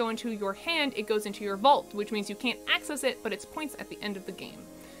that doesn't go into your hand, it goes into your vault, which means you can't access it, but it's points at the end of the game.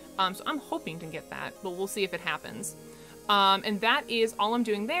 So I'm hoping to get that, but we'll see if it happens. And that is all I'm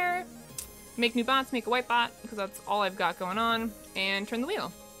doing there. Make new bots, make a white bot, because that's all I've got going on, and turn the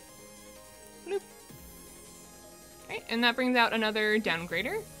wheel. Bloop. Okay, and that brings out another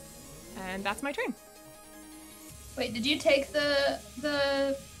downgrader, and that's my turn. Wait, did you take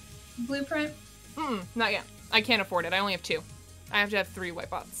the blueprint? Not yet. I can't afford it. I only have 2. I have to have 3 white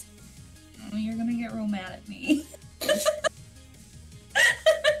bots. Oh, you're gonna get real mad at me.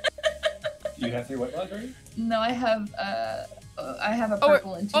 Do you have 3 white bots already? No, I have a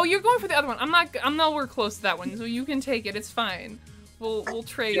purple and 2. Oh, you're going for the other one. I'm nowhere close to that one, so you can take it. It's fine. We'll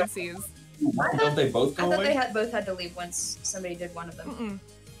trade these. Don't they both go away? I thought they both had to leave once somebody did one of them.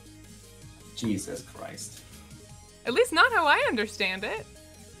 Jesus Christ. At least not how I understand it.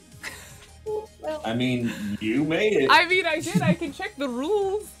 Well, I mean, you made it. I mean, I did. I can check the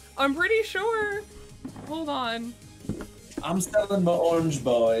rules. I'm pretty sure. Hold on. I'm selling my orange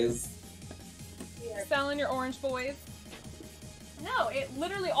boys. Selling your orange boys. No, it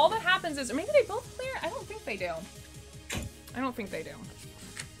literally, all that happens is, or maybe they both clear? I don't think they do. I don't think they do.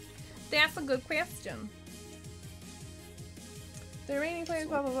 That's a good question. The remaining players,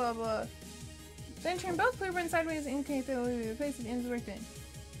 blah, blah, blah, blah. Then turn both blueprints sideways in case they will be replaced at the end of the workday.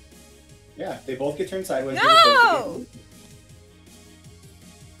 Yeah, they both get turned sideways. No!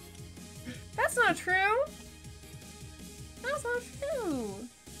 That's not true. That's not true.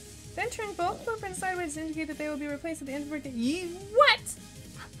 Then turn both blueprints sideways to indicate that they will be replaced at the end of the workday. What?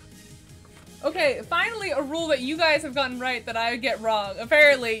 Okay, finally a rule that you guys have gotten right that I get wrong.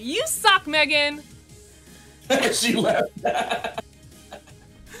 Apparently, you suck, Megan. She left.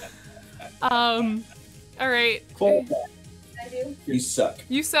 All right. Cool. I do. You suck.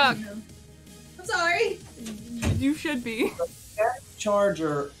 You suck. I'm sorry. You should be.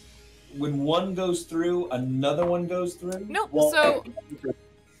 Charger, when one goes through, another one goes through? Nope. Well,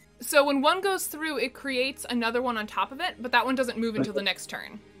 So when one goes through, it creates another one on top of it, but that one doesn't move until the next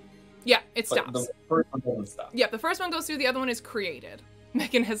turn. Yeah, it stops. The first one doesn't stop. Yeah, the first one goes through, the other one is created.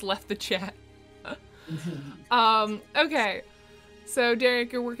 Megan has left the chat. Okay. So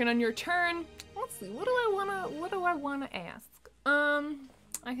Derek, you're working on your turn. Let's see, what do I wanna ask?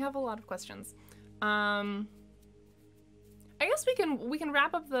 I have a lot of questions. I guess we can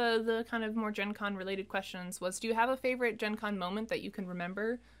wrap up the kind of more Gen Con related questions. Do you have a favorite Gen Con moment that you can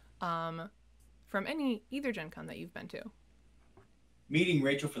remember from either Gen Con that you've been to? Meeting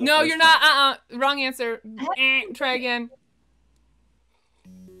Rachel for the No, first you're time. not. Wrong answer. Try again.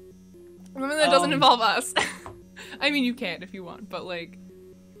 Remember that doesn't involve us. I mean, you can if you want, but like.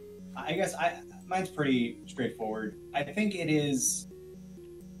 I guess mine's pretty straightforward. I think it is.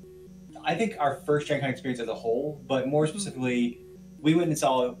 I think our first Gen Con experience as a whole, but more specifically, we went and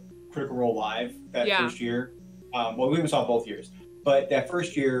saw Critical Role live that first year. Well, we went and saw both years, but that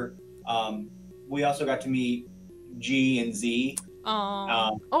first year, we also got to meet G and Z.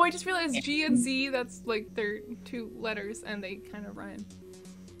 Oh, I just realized G and Z, that's like they're two letters and they kind of rhyme.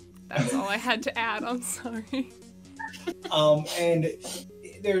 That's all I had to add. I'm sorry. And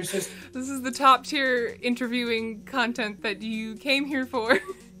there's just... This is the top tier interviewing content that you came here for.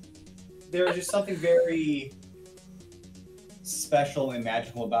 There was just something very special and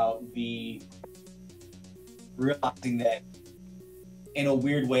magical about the realizing that in a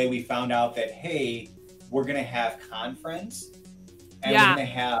weird way we found out that, hey, we're going to have con friends. And we're going to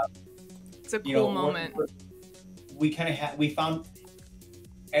have... It's a cool moment. We found,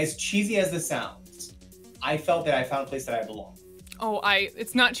 as cheesy as this sounds, I felt that I found a place that I belong. Oh,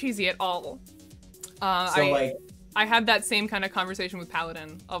 it's not cheesy at all. I had that same kind of conversation with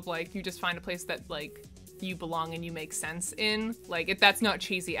Paladin of like, you just find a place that like you belong and you make sense in. Like, that's not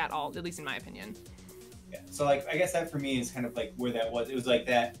cheesy at all, at least in my opinion. Yeah. So like, I guess that for me is kind of like where that was. It was like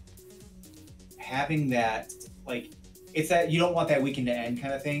that, having that, like, it's that you don't want that weekend to end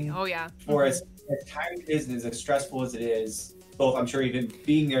kind of thing. Oh yeah. For as tired it is and as stressful as it is, both I'm sure even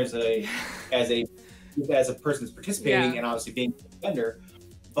being there as a person that's participating and obviously being a vendor,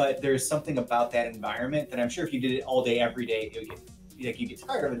 but there's something about that environment that I'm sure if you did it all day every day, it would get you get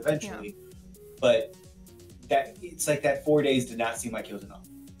tired of it eventually. Yeah. But that it's like that 4 days did not seem like it was enough.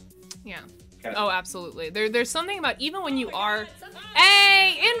 Yeah. Oh, absolutely. There's something about even when you are.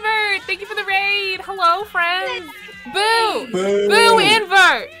 Hey, Invert! Thank you for the raid. Hello, friends. Boo! Boo! Boo,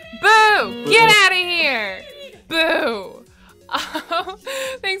 Invert! Boo! Get out of here! Boo!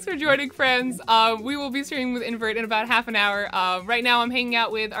 Thanks for joining, friends. We will be streaming with Invert in about half an hour. Right now, I'm hanging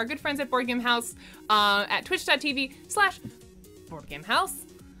out with our good friends at Board Game House at twitch.tv/BoardGameHouse.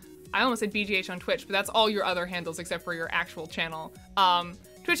 I almost said BGH on Twitch, but that's all your other handles except for your actual channel.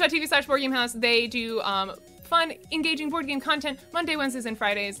 Twitch.tv/BoardGameHouse. They do fun, engaging board game content Monday, Wednesdays, and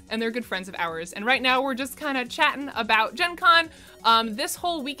Fridays, and they're good friends of ours. And right now we're just kind of chatting about Gen Con. This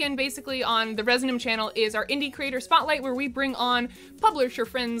whole weekend, basically, on the Resonym channel is our Indie Creator Spotlight, where we bring on publisher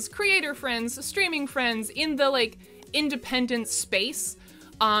friends, creator friends, streaming friends in the, like, independent space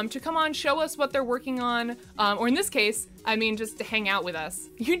to come on, show us what they're working on, or in this case, I mean, just to hang out with us.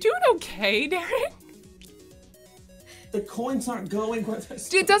 You doing okay, Derek? The coins aren't going.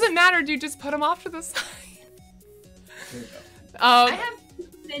 It doesn't matter, dude. Just put them off to the side. There you go. I have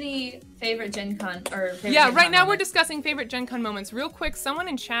many favorite Gen Con or favorite yeah, Gen right Con now moments. we're discussing favorite Gen Con moments. Real quick, someone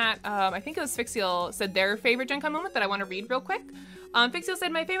in chat, I think it was Fixiel, said their favorite Gen Con moment that I want to read real quick. Fixiel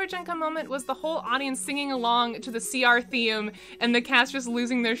said, my favorite Gen Con moment was the whole audience singing along to the CR theme and the cast just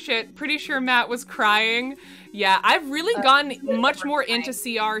losing their shit. Pretty sure Matt was crying. Yeah, I've really gotten much more into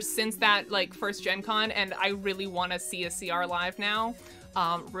CR since that, like, first Gen Con, and I really want to see a CR live now.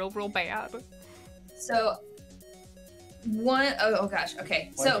 Real bad. So, oh gosh,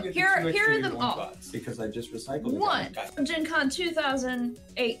 okay. So, here are them all. Because I just recycled One, from Gen Con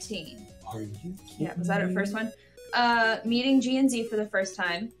 2018. Are you kidding? Yeah, was that our first one? Meeting G and Z for the first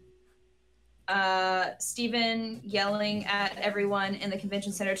time. Steven yelling at everyone in the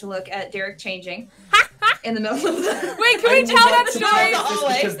convention center to look at Derek changing in the middle of the... Wait, can we tell that story?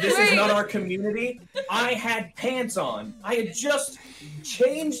 Because this is not our community. I had pants on. I had just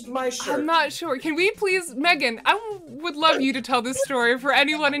changed my shirt. I'm not sure. Can we please, Megan, I would love you to tell this story for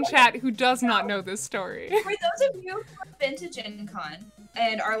anyone in chat who does not know this story. For those of you who are vintage Con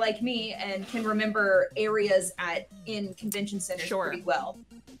and are like me and can remember areas in convention centers pretty well,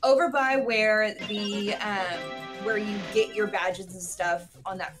 over by where the where you get your badges and stuff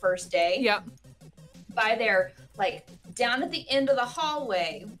on that first day. Yep. By there, like down at the end of the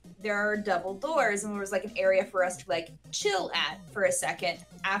hallway, there are double doors, and there was like an area for us to like chill at for a second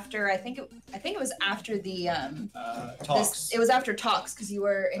after. I think it was after the talks. It was after talks because you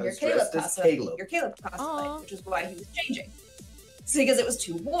were in your Caleb cosplay. Your Caleb cosplay, which is why he was changing. So because it was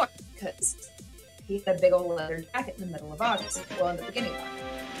too warm, because he had a big old leather jacket in the middle of August. Well, in the beginning of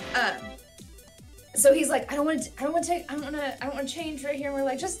August. So he's like, I don't want to change right here. And we're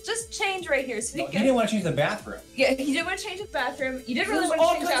like, just change right here. So he didn't want to change the bathroom. Yeah, he didn't want to change the bathroom. You didn't really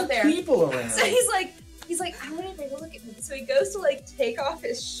want to change out there. People around. So he's like, I want to take a look at me. So he goes to like take off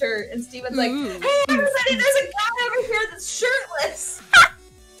his shirt, and Steven's like, hey everybody, there's a guy over here that's shirtless.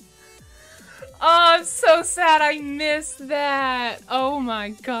 Oh, I'm so sad. I missed that. Oh my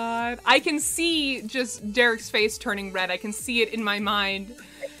god. I can see just Derek's face turning red. I can see it in my mind.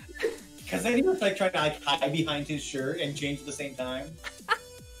 Because then he was like trying to like hide behind his shirt and change at the same time.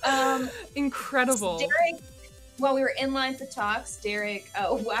 Incredible. Derek, while we were in line for talks, Derek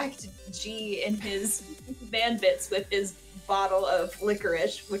whacked G in his man bits with his bottle of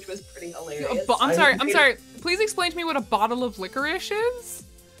licorice, which was pretty hilarious. I'm sorry. Please explain to me what a bottle of licorice is.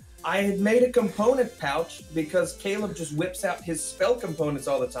 I had made a component pouch because Caleb just whips out his spell components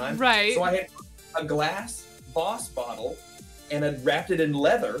all the time. Right. So I had a glass boss bottle and had wrapped it in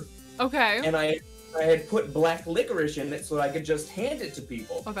leather. Okay. And I had put black licorice in it so I could just hand it to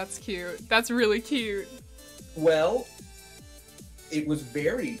people. Oh, that's cute. That's really cute. Well, it was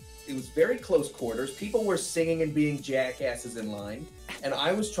very close quarters. People were singing and being jackasses in line. And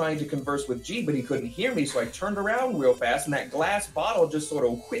I was trying to converse with G, but he couldn't hear me, so I turned around real fast, and that glass bottle just sort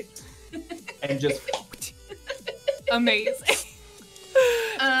of whipped. And just... Amazing.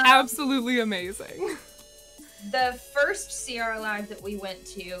 Absolutely amazing. The first CR Live that we went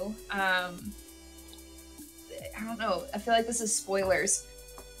to, I don't know, I feel like this is spoilers,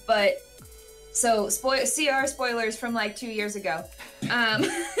 but, so, CR spoilers from like 2 years ago.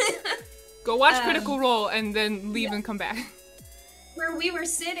 Go watch Critical Role and then leave and come back. Where we were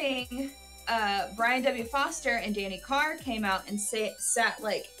sitting, Brian W. Foster and Danny Carr came out and sat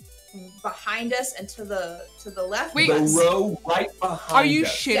like behind us and to the left. Wait, the row right behind us. Are you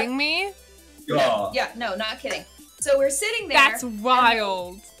shitting me? Yeah, no, not kidding. So we're sitting there. That's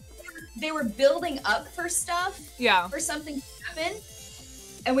wild. They were building up for stuff. Yeah. For something to happen.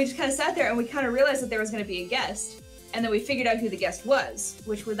 And we just kind of sat there and we kind of realized that there was going to be a guest. And then we figured out who the guest was,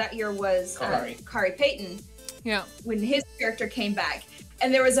 which that year was Kari Payton. Yeah. When his character came back.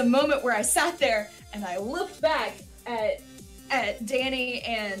 And there was a moment where I sat there and I looked back at Danny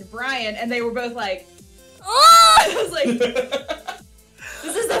and Brian and they were both like, oh! I was like,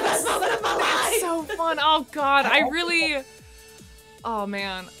 this is the best moment of my life. That's so fun. Oh god, oh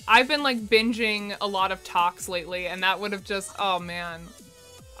man. I've been like binging a lot of talks lately and that would have just, oh man.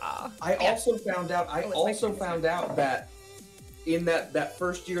 I also found out that in that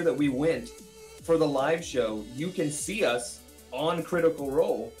first year that we went for the live show, you can see us on Critical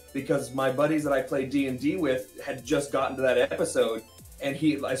Role because my buddies that I played D&D with had just gotten to that episode, and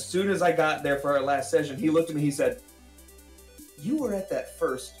as soon as I got there for our last session, he looked at me, he said, "You were at that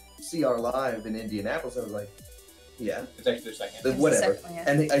first CR Live in Indianapolis." I was like, "Yeah." It's actually their second. Whatever. Second, yeah.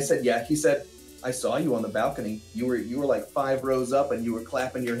 And I said, "Yeah." He said, "I saw you on the balcony. You were like 5 rows up and you were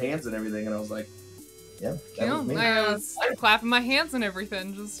clapping your hands and everything." And I was like, "Yeah, that was me." I was clapping my hands and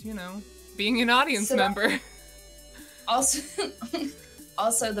everything, just, being an audience member.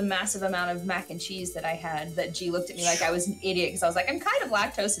 Also the massive amount of mac and cheese that I had that G looked at me like I was an idiot because I was like, I'm kind of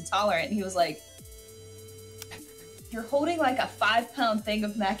lactose intolerant. And he was like, you're holding like a 5-pound thing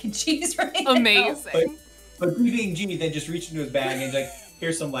of mac and cheese right now. Amazing. But being G then just reached into his bag and like,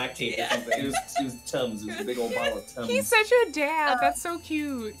 here's some lactate or something. It was Tums. It was a big old bottle of Tums. He's such a dad. That's so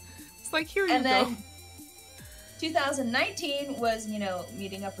cute. It's like, here you and go. Then 2019 was,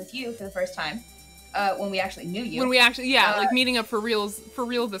 meeting up with you for the first time. When we actually knew you. When we actually, like meeting up for real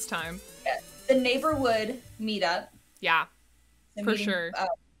this time. Yeah. The Neighborwood meetup. Yeah, So for meeting, sure.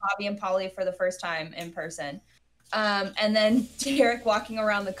 Bobby and Polly for the first time in person. And then Derek walking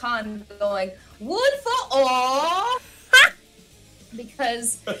around the con going, wood for all.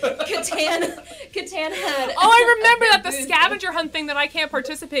 Because Catan had. Oh, I remember that the scavenger hunt thing that I can't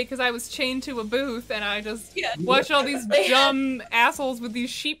participate because I was chained to a booth and I just watched all these dumb assholes with these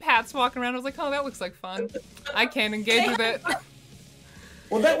sheep hats walking around. I was like, oh, that looks like fun. I can't engage with it.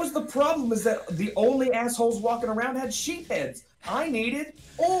 Well, that was the problem, is that the only assholes walking around had sheep heads. I needed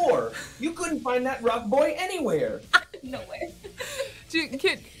ore. You couldn't find that rock boy anywhere. Nowhere.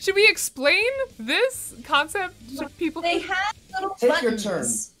 Should we explain this concept to people? They had little Take buttons.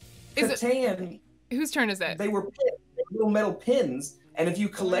 your turn. Catan. Whose turn is it? They were little metal pins, and if you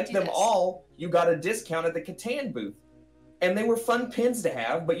collect them all, you got a discount at the Catan booth. And they were fun pins to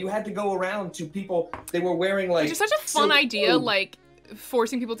have, but you had to go around to people. They were wearing like. Which is such a fun idea. Like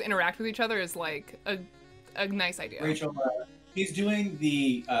forcing people to interact with each other is like a nice idea. Rachel, she's doing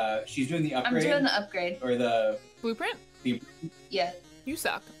the upgrade. I'm doing the upgrade. Or the blueprint. Yeah. You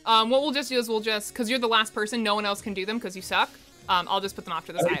suck. What we'll just do is because you're the last person, no one else can do them because you suck. I'll just put them off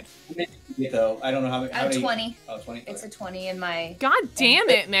to the side. Though I don't know how many. 20. Oh, 20. It's a 20 in my. God damn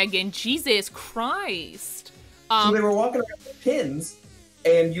it, Megan! Jesus Christ. So they were walking around with pins,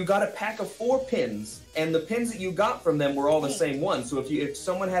 and you got a pack of 4 pins, and the pins that you got from them were all the same one. So if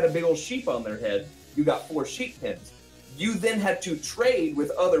someone had a big old sheep on their head, you got 4 sheep pins. You then had to trade with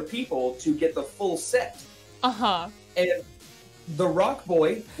other people to get the full set. Uh-huh. And the rock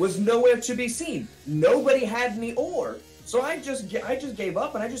boy was nowhere to be seen. Nobody had any ore. So I just gave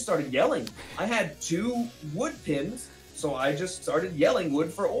up and I just started yelling. I had 2 wood pins, so I just started yelling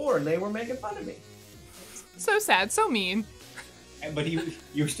wood for ore, and they were making fun of me. So sad, so mean. But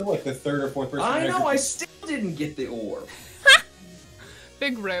you're still like the 3rd or 4th person. I know, I still didn't get the ore.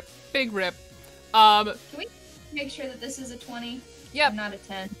 Big rip, big rip. Can we make sure that this is a 20? Yep. Not a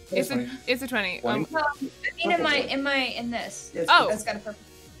 10. It's a 20. Well, I mean, in this. Yes, oh. That's got a purple.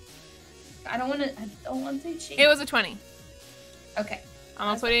 I don't want to cheat. It was a 20. Okay. I'm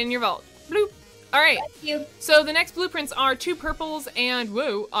gonna put it in your vault. Bloop. All right. Thank you. So the next blueprints are 2 purples and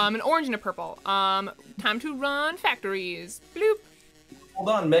an orange and a purple. Time to run factories. Bloop. Hold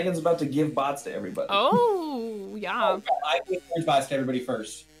on, Megan's about to give bots to everybody. Oh yeah. I gave orange bots to everybody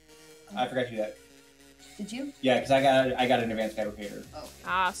first. I forgot to do that. Did you? Yeah, because I got an advanced fabricator.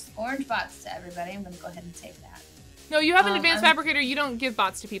 Oh. Orange bots to everybody. I'm gonna go ahead and take that. No, you have an advanced fabricator. You don't give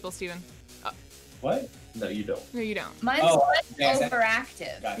bots to people, Steven. What? No, you don't. No, you don't. Mine's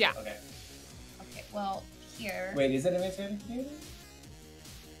overactive. Gotcha. Yeah. Okay. Okay. Well, here. Wait, is it advanced fabricator?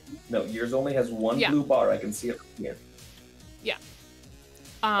 No, yours only has 1 Yeah. blue bar. I can see it from here. Yeah.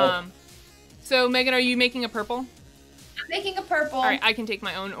 So Megan, are you making a purple? I'm making a purple. All right, I can take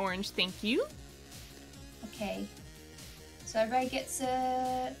my own orange. Thank you. Okay. So everybody gets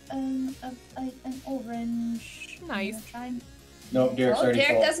an orange. Nice. No, Derek's already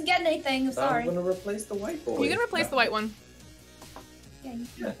Derek full. doesn't get anything. I'm sorry. I'm gonna replace the white boy. You can replace the white one. Yeah, you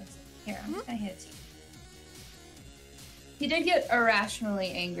can. Here, I'm just gonna hit it to you. He did get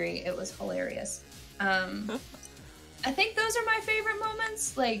irrationally angry. It was hilarious. I think those are my favorite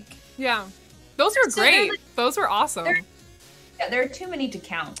moments. Like, Yeah. Those are So great. they're Those were awesome. yeah, there are too many to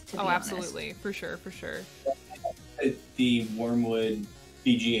count. To be honest. Absolutely. For sure, for sure. The Wormwood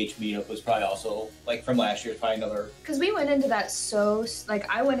BGH meetup was probably also, like, from last year, probably another... Because we went into that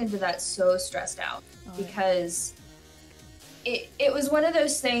I went into that so stressed out because it was one of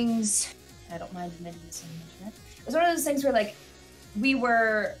those things. I don't mind admitting this on the internet. It was one of those things where like we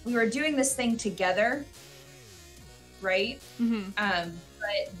were doing this thing together, right? Mm-hmm.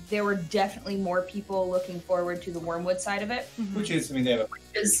 But there were definitely more people looking forward to the Wormwood side of it, Which is, I mean, they have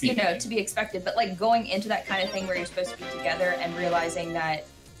a... is to be expected. But like going into that kind of thing where you're supposed to be together and realizing that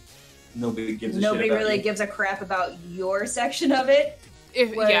Nobody gives a nobody shit about really you. gives a crap about your section of it.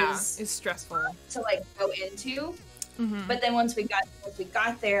 Yeah, was- it's stressful. To like go into. Mm-hmm. But then once we got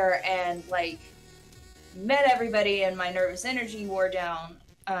there and like met everybody and my nervous energy wore down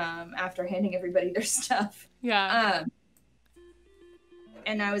after handing everybody their stuff. Yeah.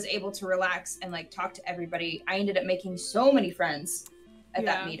 And I was able to relax and like talk to everybody. I ended up making so many friends at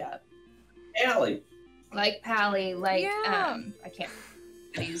that meetup. Allie. Like Pally, like Yeah. I can't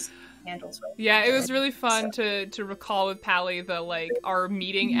use handles right. Yeah, it was really fun to recall with Pally the like our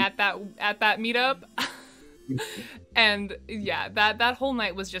meeting at that meetup. And yeah, that whole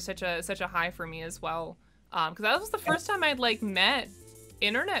night was just such a high for me as well. Because that was the first time I'd like met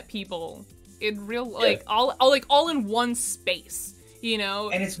internet people in real like all in one space, you know.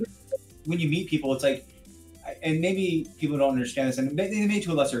 And it's when you meet people, it's like, and maybe people don't understand this, and maybe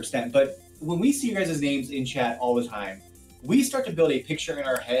to a lesser extent, but when we see your guys' names in chat all the time, we start to build a picture in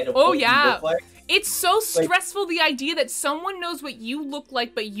our head of what you look like. It's so stressful, the idea that someone knows what you look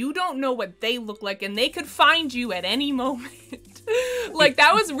like, but you don't know what they look like, and they could find you at any moment. Like,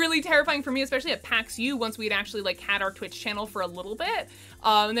 that was really terrifying for me, especially at PAX U, once we'd actually, like, had our Twitch channel for a little bit.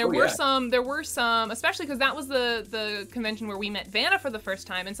 And there were some, especially because that was the convention where we met Vanna for the first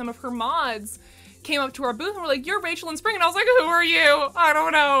time, and some of her mods came up to our booth and were like, "You're Rachel and Spring," and I was like, "Who are you? I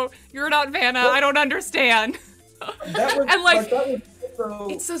don't know. You're not Vanna. I don't understand." That was, and like, that was so,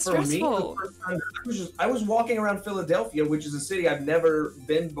 it's so for stressful. Me, the first time, I was walking around Philadelphia, which is a city I've never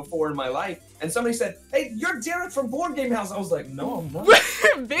been before in my life, and somebody said, "Hey, you're Derek from Board Game House." I was like, "No, I'm not."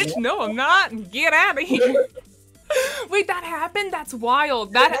 Bitch, no, I'm not. Get out of here. Wait, that happened? That's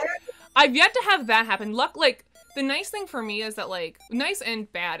wild. I've yet to have that happen. Like, the nice thing for me is that, like, nice and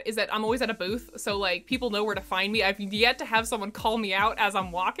bad is that I'm always at a booth, so, like, people know where to find me. I've yet to have someone call me out as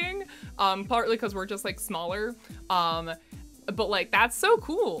I'm walking, partly because we're just, like, smaller, but, like, that's so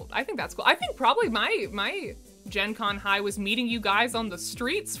cool. I think that's cool. I think probably my Gen Con high was meeting you guys on the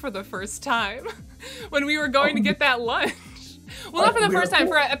streets for the first time when we were going to get that lunch. Well, not for the first time,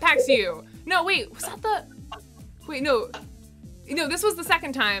 at PAX U. No, wait, was that the... Wait, no. No, this was the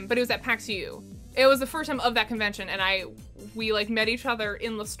second time, but it was at PAX U. It was the first time of that convention, and we like met each other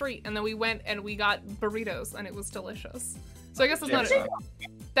in the street, and then we went and we got burritos, and it was delicious. So I guess that's not it.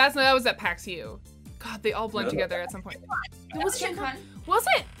 That was at PAX U. God, they all blend together at some point. It was Gen Con. Was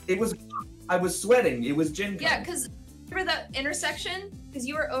it? It was. I was sweating. It was Gen Con. Yeah, because remember that intersection? Because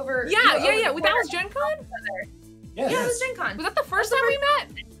you were over. Yeah. That was Gen Con. Yes. Yeah, it was Gen Con. Was that the first time we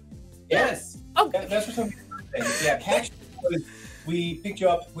met? Yes. Oh. That's what some things. Yeah, PAX was. We picked you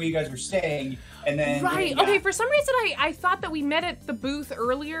up where you guys were staying, and then... Right, okay, for some reason I thought that we met at the booth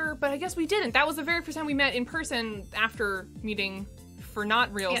earlier, but I guess we didn't. That was the very first time we met in person after meeting for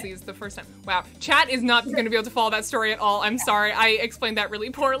not realsies the first time. Wow, chat is not going to be able to follow that story at all. I'm sorry, I explained that really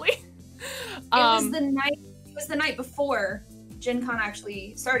poorly. It was the night before Gen Con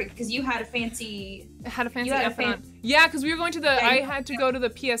actually started, because you had a fancy... Yeah, because we were going to I had to go to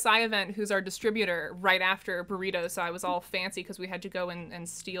the PSI event, who's our distributor, right after Burrito, so I was all fancy because we had to go and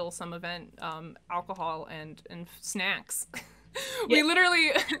steal some event alcohol and snacks. We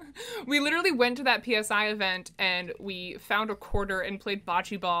literally went to that PSI event and we found a quarter and played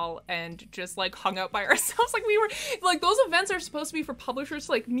bocce ball and just like hung out by ourselves. Like, we were like, those events are supposed to be for publishers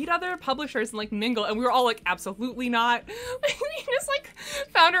to like meet other publishers and like mingle, and we were all like, absolutely not. We just like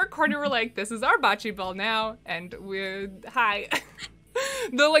found our corner. We're like, this is our bocce ball now, and hi.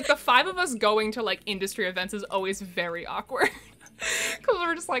 Though like the five of us going to like industry events is always very awkward because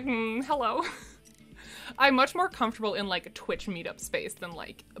we're just like, hello. I'm much more comfortable in like a Twitch meetup space than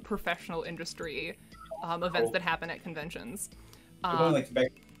like a professional industry events that happen at conventions. Going like back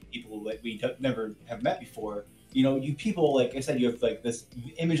to people that we never have met before. You know, you people, like I said, you have like this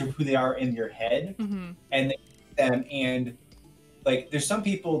image of who they are in your head, and them, and like there's some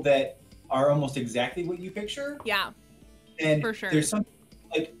people that are almost exactly what you picture. Yeah, and for sure. There's some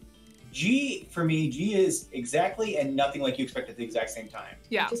like G for me. G is exactly and nothing like you expect at the exact same time.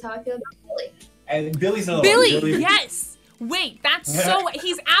 Yeah, which is how I feel about Billy. And Billy's another Billy, yes! Wait, that's so...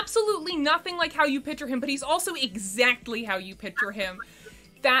 He's absolutely nothing like how you picture him, but he's also exactly how you picture him.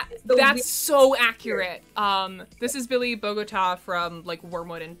 That's so accurate. This is Billy Bogota from, like,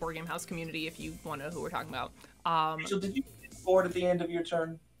 Wormwood and Board Game House community, if you want to know who we're talking about. So did you spin the board at the end of your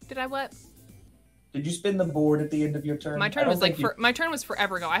turn? Did I what? Did you spin the board at the end of your turn? My turn was, like, my turn was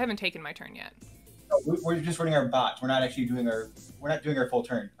forever ago. I haven't taken my turn yet. No, we're just running our bots. We're not actually doing our... We're not doing our full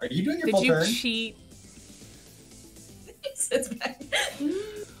turn. Are you doing your full turn? Did you cheat?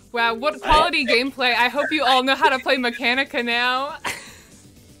 Wow, what quality gameplay. I hope you all know how to play Mechanica now.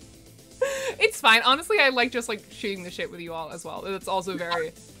 It's fine. Honestly, I like just like shooting the shit with you all as well. It's also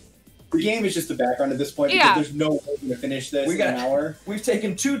very... The game is just the background at this point because there's no way to finish this in an hour. We've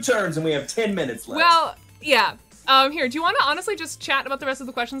taken 2 turns and we have 10 minutes left. Well, yeah. Here, do you want to honestly just chat about the rest of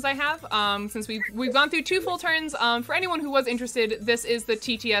the questions I have? Since we've gone through 2 full turns. For anyone who was interested, this is the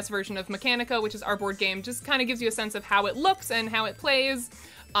TTS version of Mechanica, which is our board game. Just kind of gives you a sense of how it looks and how it plays.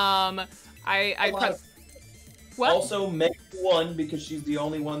 What? Also, Megan won because she's the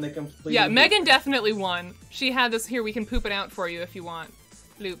only one that completed. Yeah, Megan definitely won. She had this here. We can poop it out for you if you want.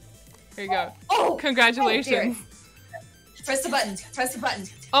 Loop. Here you go. Oh, congratulations. Oh, press the button. Press the button.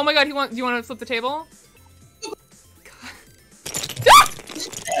 Oh my god, do you want to flip the table?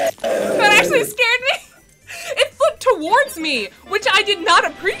 That actually scared me. It flipped towards me, which I did not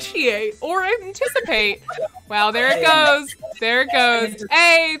appreciate or anticipate. Wow, there it goes. There it goes.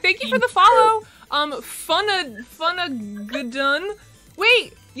 Hey, thank you for the follow. Funna Goodun.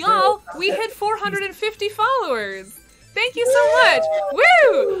 Wait, y'all, we hit 450 followers. Thank you so much.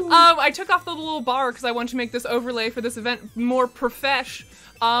 Woo! I took off the little bar because I wanted to make this overlay for this event more profesh.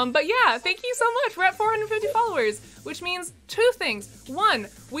 But yeah, thank you so much. We're at 450 followers, which means two things. One,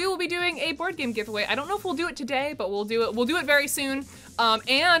 we will be doing a board game giveaway. I don't know if we'll do it today, but we'll do it. We'll do it very soon.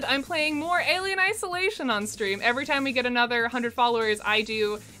 And I'm playing more Alien Isolation on stream. Every time we get another 100 followers, I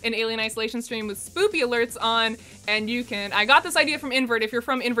do an Alien Isolation stream with spoopy alerts on, and you can. I got this idea from Invert. If you're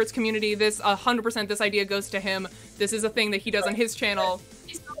from Invert's community, this 100% this idea goes to him. This is a thing that he does on his channel.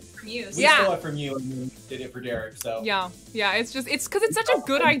 We stole it from you, and you did it for Derek. So yeah, it's because it's such a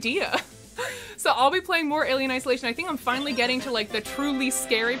good idea. So I'll be playing more Alien Isolation. I think I'm finally getting to like the truly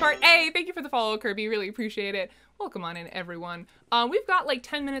scary part. Hey, thank you for the follow, Kirby. Really appreciate it. Welcome on in, everyone. We've got like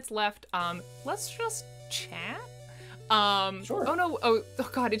 10 minutes left. Let's just chat. Sure. Oh no. Oh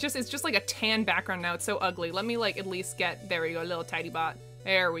God. It's just like a tan background now. It's so ugly. Let me like at least get. There we go. Little tidy bot.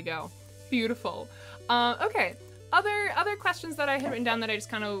 There we go. Beautiful. Okay. Other questions that I had written down that I just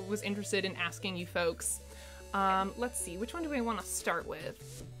kind of was interested in asking you folks. Let's see. Which one do we want to start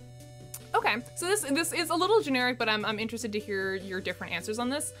with? Okay, so this is a little generic, but I'm interested to hear your different answers on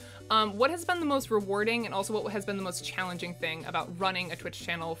this. What has been the most rewarding and also what has been the most challenging thing about running a Twitch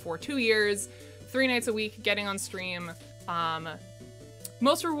channel for 2 years, 3 nights a week, getting on stream?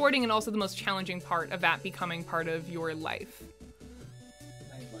 Most rewarding and also the most challenging part of that becoming part of your life.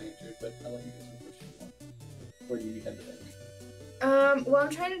 I have my answer, but I'll let you guys know which one. Where do you tend to think? Well, I'm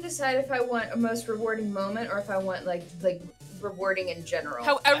trying to decide if I want a most rewarding moment or if I want like rewarding in general.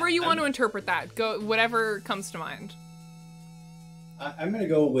 However you want to interpret that, go whatever comes to mind. I'm gonna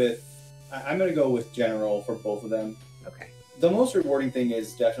go with general for both of them. Okay. The most rewarding thing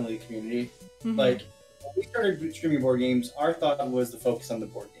is definitely the community. Mm-hmm. Like when we started streaming board games, our thought was to focus on the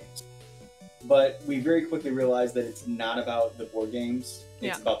board games, but we very quickly realized that it's not about the board games.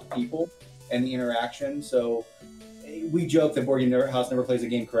 It's about the people and the interaction. So we joke that Board Game House never plays a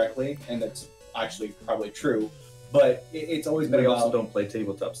game correctly, and that's actually probably true. But it's always been about... We also don't play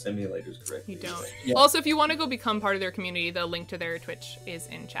tabletop simulators correctly. You don't. Yeah. Also, if you want to go become part of their community, the link to their Twitch is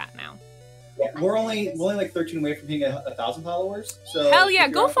in chat now. Yeah, we're only like 13 away from being 1,000 followers. So hell yeah,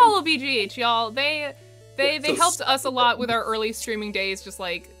 go follow BGH, y'all. They helped us a lot with our early streaming days, just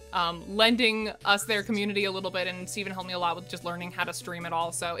like lending us their community a little bit, and Steven helped me a lot with just learning how to stream it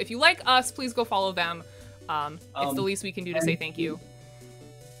all. So if you like us, please go follow them. It's the least we can do to say thank you.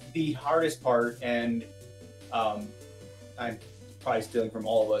 The hardest part, and I'm probably stealing from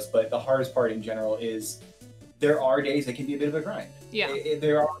all of us, but the hardest part in general is there are days that can be a bit of a grind. Yeah.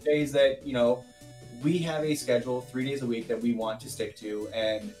 There are days that, we have a schedule 3 days a week that we want to stick to,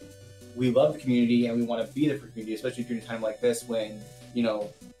 and we love the community and we want to be there for the community, especially during a time like this when,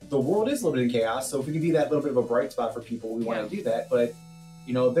 the world is a little bit in chaos. So if we can be that little bit of a bright spot for people, we want to do that. But,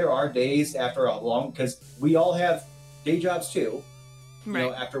 there are days after a long, because we all have day jobs too.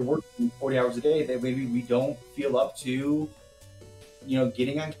 Right. After working 40 hours a day, that maybe we don't feel up to,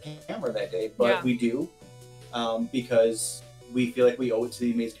 getting on camera that day, but we do, because we feel like we owe it to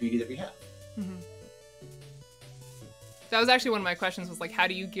the amazing community that we have. Mm-hmm. That was actually one of my questions, was like, how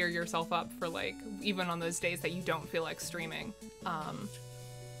do you gear yourself up for like, even on those days that you don't feel like streaming?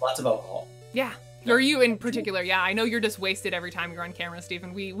 Lots of alcohol. Yeah. Or you in particular, yeah. I know you're just wasted every time you're on camera,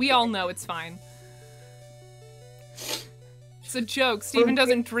 Stephen. We all know it's fine. It's a joke. Stephen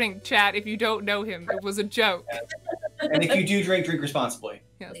doesn't drink, chat, if you don't know him. It was a joke. And if you do drink responsibly.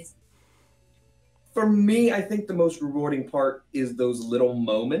 Yes. For me, I think the most rewarding part is those little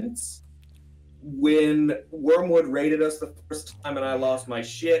moments. When Wormwood raided us the first time and I lost my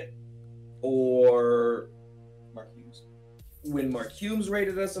shit, or when Mark Humes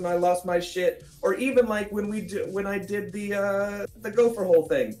raided us and I lost my shit, or even like when I did the gopher hole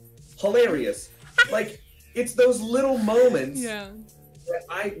thing. Hilarious. Like, it's those little moments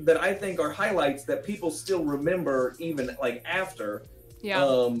that I think are highlights that people still remember even like after.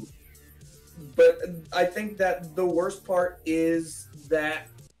 Yeah. But I think that the worst part is that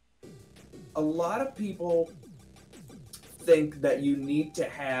a lot of people think that you need to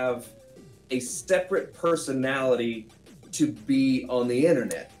have a separate personality to be on the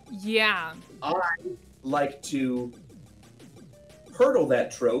internet. Yeah. I like to hurdle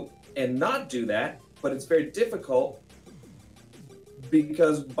that trope and not do that, but it's very difficult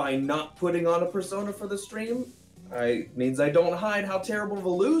because by not putting on a persona for the stream, means I don't hide how terrible of a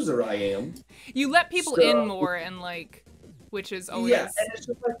loser I am. You let people in more, and like, which is always... Yeah, and it's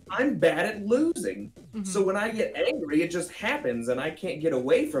just like, I'm bad at losing. Mm-hmm. So when I get angry, it just happens, and I can't get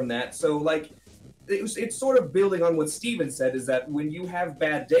away from that. So, like, it's sort of building on what Steven said, is that when you have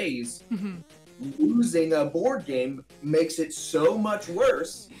bad days, losing a board game makes it so much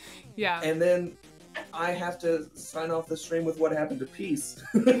worse. Yeah. And then I have to sign off the stream with what happened to peace.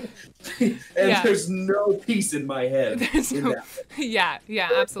 And there's no peace in my head. Yeah,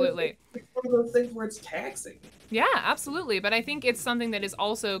 absolutely. It's one of those things where it's taxing. Yeah, absolutely. But I think it's something that is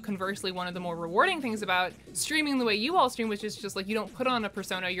also conversely one of the more rewarding things about streaming the way you all stream, which is just like you don't put on a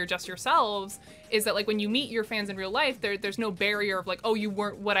persona, you're just yourselves, is that like when you meet your fans in real life, there's no barrier of like, oh, you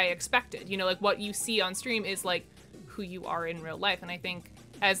weren't what I expected. You know, like what you see on stream is like who you are in real life. And I think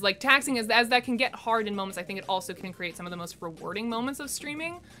as like taxing as that can get hard in moments, I think it also can create some of the most rewarding moments of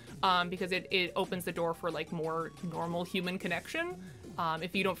streaming because it opens the door for like more normal human connection.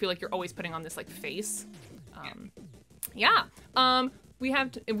 If you don't feel like you're always putting on this like face. We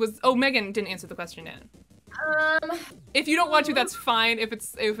have to, Megan didn't answer the question yet. If you don't want to, that's fine. If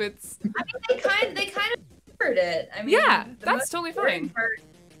it's I mean, they kind of covered it. I mean, yeah, that's totally fine.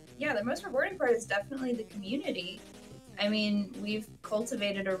 The most rewarding part is definitely the community. I mean, we've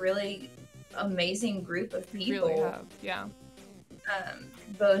cultivated a really amazing group of people. We really have, yeah.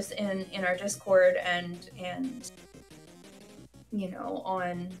 Both in our Discord and you know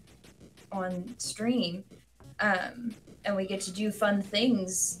on stream. And we get to do fun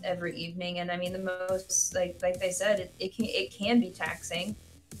things every evening. And I mean, the most, like they said, it can be taxing.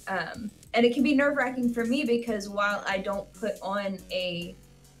 And it can be nerve-wracking for me because while I don't put on a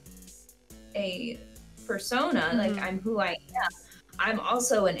persona, like I'm who I am, I'm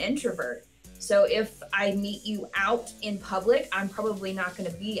also an introvert. So if I meet you out in public, I'm probably not going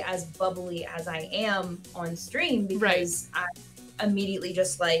to be as bubbly as I am on stream because I immediately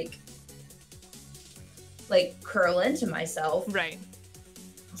just like curl into myself. Right.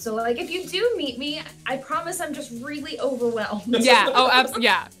 So like if you do meet me, I promise I'm just really overwhelmed. Yeah. Oh, absolutely.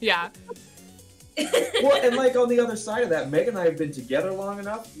 Yeah. Well, and like on the other side of that, Meg and I have been together long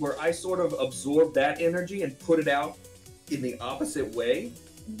enough where I sort of absorb that energy and put it out in the opposite way.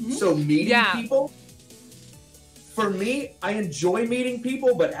 Mm-hmm. So meeting people, for me, I enjoy meeting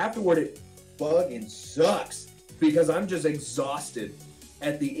people, but afterward it fucking sucks because I'm just exhausted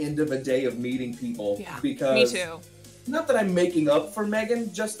at the end of a day of meeting people. Yeah, because me too. Not that I'm making up for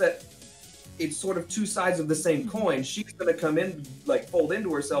Megan, just that it's sort of two sides of the same coin. She's going to come in, like fold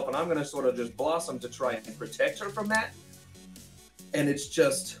into herself, and I'm going to sort of just blossom to try and protect her from that. And it's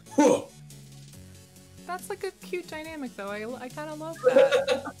just, whew. That's like a cute dynamic, though. I kind of love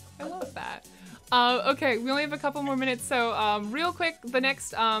that. I love that. Okay, we only have a couple more minutes, so real quick, the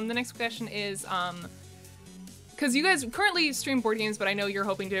next question is, because you guys currently stream board games, but I know you're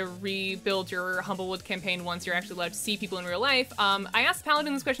hoping to rebuild your Humblewood campaign once you're actually allowed to see people in real life. I asked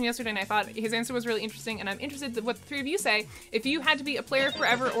Paladin this question yesterday, and I thought his answer was really interesting, and I'm interested in what the three of you say. If you had to be a player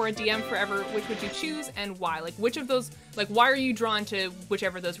forever or a DM forever, which would you choose, and why? Like, which of those, like, why are you drawn to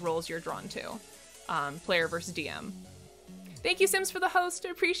whichever those roles you're drawn to? Player versus DM. Thank you, Sims, for the host. I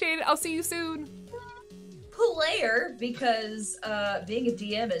appreciate it. I'll see you soon. Player, because being a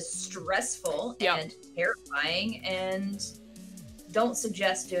DM is stressful and terrifying, and don't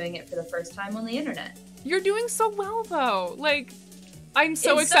suggest doing it for the first time on the internet. You're doing so well, though. Like, I'm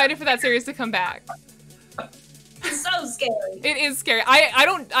so excited for that series to come back. It's so scary. It is scary.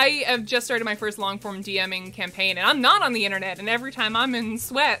 I have just started my first long form DMing campaign, and I'm not on the internet, and every time I'm in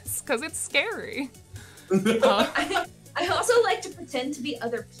sweats because it's scary. I also like to pretend to be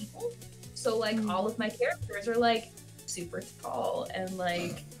other people. So like all of my characters are like super tall and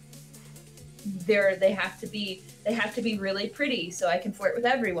like they have to be really pretty so I can flirt with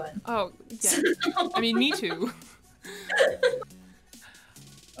everyone. Oh, yeah. I mean, me too.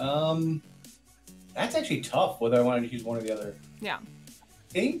 That's actually tough whether I wanted to choose one or the other. Yeah.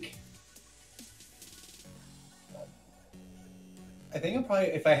 I think I'm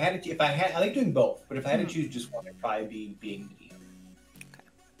probably I like doing both, but if I had to choose just one, it'd probably be being the DM. Okay.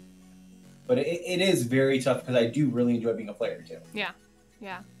 But it is very tough because I do really enjoy being a player too. Yeah.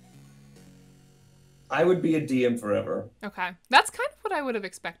 I would be a DM forever. Okay. That's kind of what I would have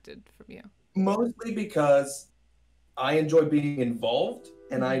expected from you. Mostly because I enjoy being involved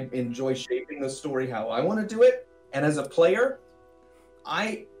and I enjoy shaping the story how I want to do it. And as a player,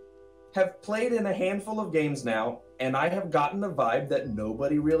 I have played in a handful of games now, and I have gotten the vibe that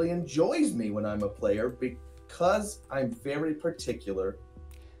nobody really enjoys me when I'm a player because I'm very particular.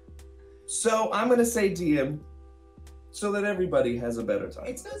 So I'm going to say DM so that everybody has a better time.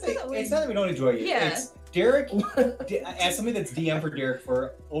 It's not that we don't enjoy you. Yeah. It's Derek, as somebody that's DM for Derek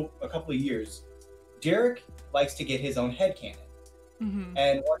for a couple of years, Derek likes to get his own headcanon. Mm-hmm.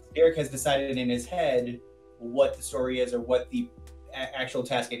 And once Derek has decided in his head what the story is or what the actual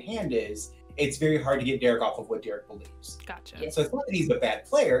task at hand is, it's very hard to get Derek off of what Derek believes. Gotcha. Yeah. So it's not that he's a bad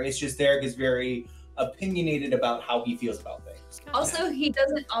player, it's just Derek is very opinionated about how he feels about things. Also, he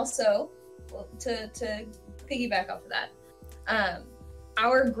doesn't to piggyback off of that,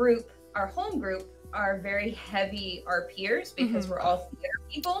 our group, our home group, are very heavy RPers because we're all theater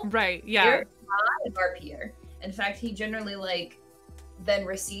people. Right. Yeah. Derek's not an RPer. In fact, he generally like then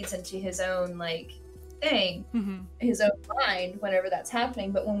recedes into his own like thing, his own mind whenever that's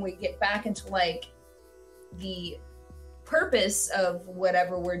happening. But when we get back into like the purpose of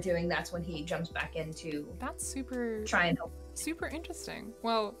whatever we're doing, that's when he jumps back into that's super try and help. Super interesting.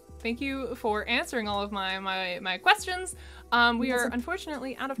 Well, thank you for answering all of my questions. We are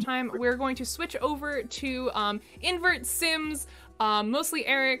unfortunately out of time. We're going to switch over to Invert Sims, mostly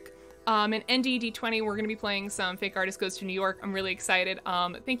Eric, and NDD20. We're going to be playing some Fake Artist Goes to New York. I'm really excited.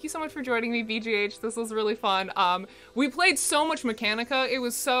 Thank you so much for joining me, BGH. This was really fun. We played so much Mechanica. It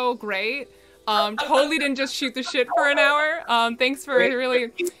was so great. Totally didn't just shoot the shit for an hour. Thanks for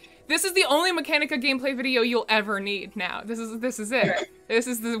really... This is the only Mechanica gameplay video you'll ever need now. This is it. This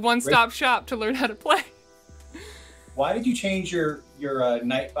is the one-stop shop to learn how to play. Why did you change your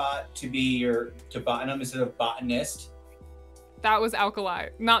Nightbot to be to Botanum instead of Botanist? That was Alkali,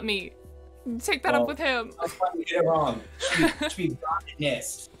 not me. Take that up with him. That's why you did it wrong. It should be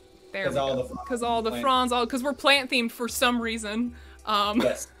Botanist. There we go. Because we're plant themed for some reason.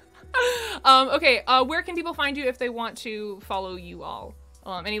 Yes. Okay. Where can people find you if they want to follow you all?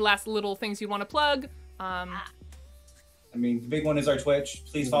 Any last little things you want to plug? I mean, the big one is our Twitch.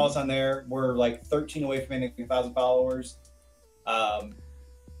 Please follow us on there. We're like 13 away from hitting 1,000 followers.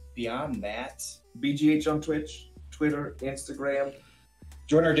 Beyond that, BGH on Twitch, Twitter, Instagram.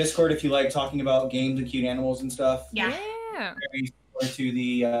 Join our Discord if you like talking about games and cute animals and stuff. Yeah. Very similar to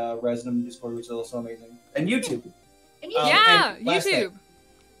the Resonym Discord, which is also amazing. And YouTube. YouTube.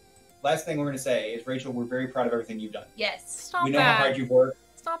 Last thing we're going to say is, Rachel, we're very proud of everything you've done. Yes. Stop we know that. how hard you've worked.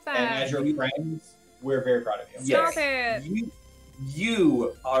 Stop that. And as your friends, we're very proud of you. Stop Yes. it.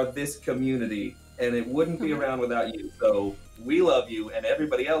 You are this community, and it wouldn't be around without you. So we love you, and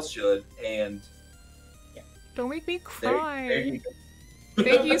everybody else should. And Don't make me there cry. you go.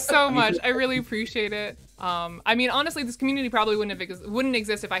 Thank you so much. I really appreciate it. I mean, honestly, this community probably wouldn't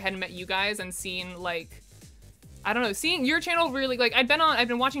exist if I hadn't met you guys and seen like, I don't know, seeing your channel really, like, I've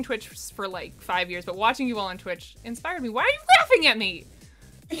been watching Twitch for like 5 years, but watching you all on Twitch inspired me. Why are you laughing at me?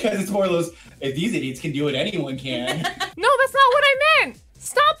 Because it's more of those, if these idiots can do it, anyone can. No, that's not what I meant.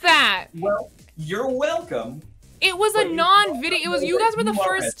 Stop that. Well, you're welcome. It was a non-video, you guys were the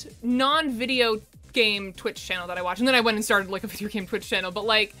first non-video game Twitch channel that I watched, and then I went and started like a video game Twitch channel, but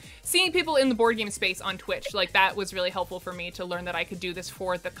like seeing people in the board game space on Twitch, like that was really helpful for me to learn that I could do this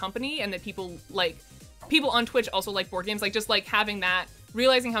for the company, and that people on Twitch also like board games, like just like having that,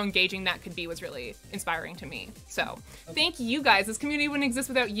 realizing how engaging that could be was really inspiring to me. So thank you guys. This community wouldn't exist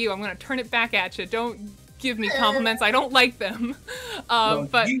without you. I'm gonna turn it back at you. Don't give me compliments. I don't like them.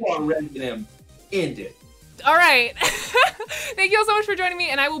 But you are ready to them. End it. All right. Thank you all so much for joining me,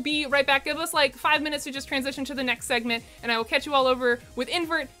 and I will be right back. Give us like 5 minutes to just transition to the next segment, and I will catch you all over with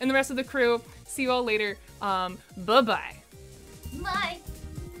Invert and the rest of the crew. See you all later. Bye-bye. Bye.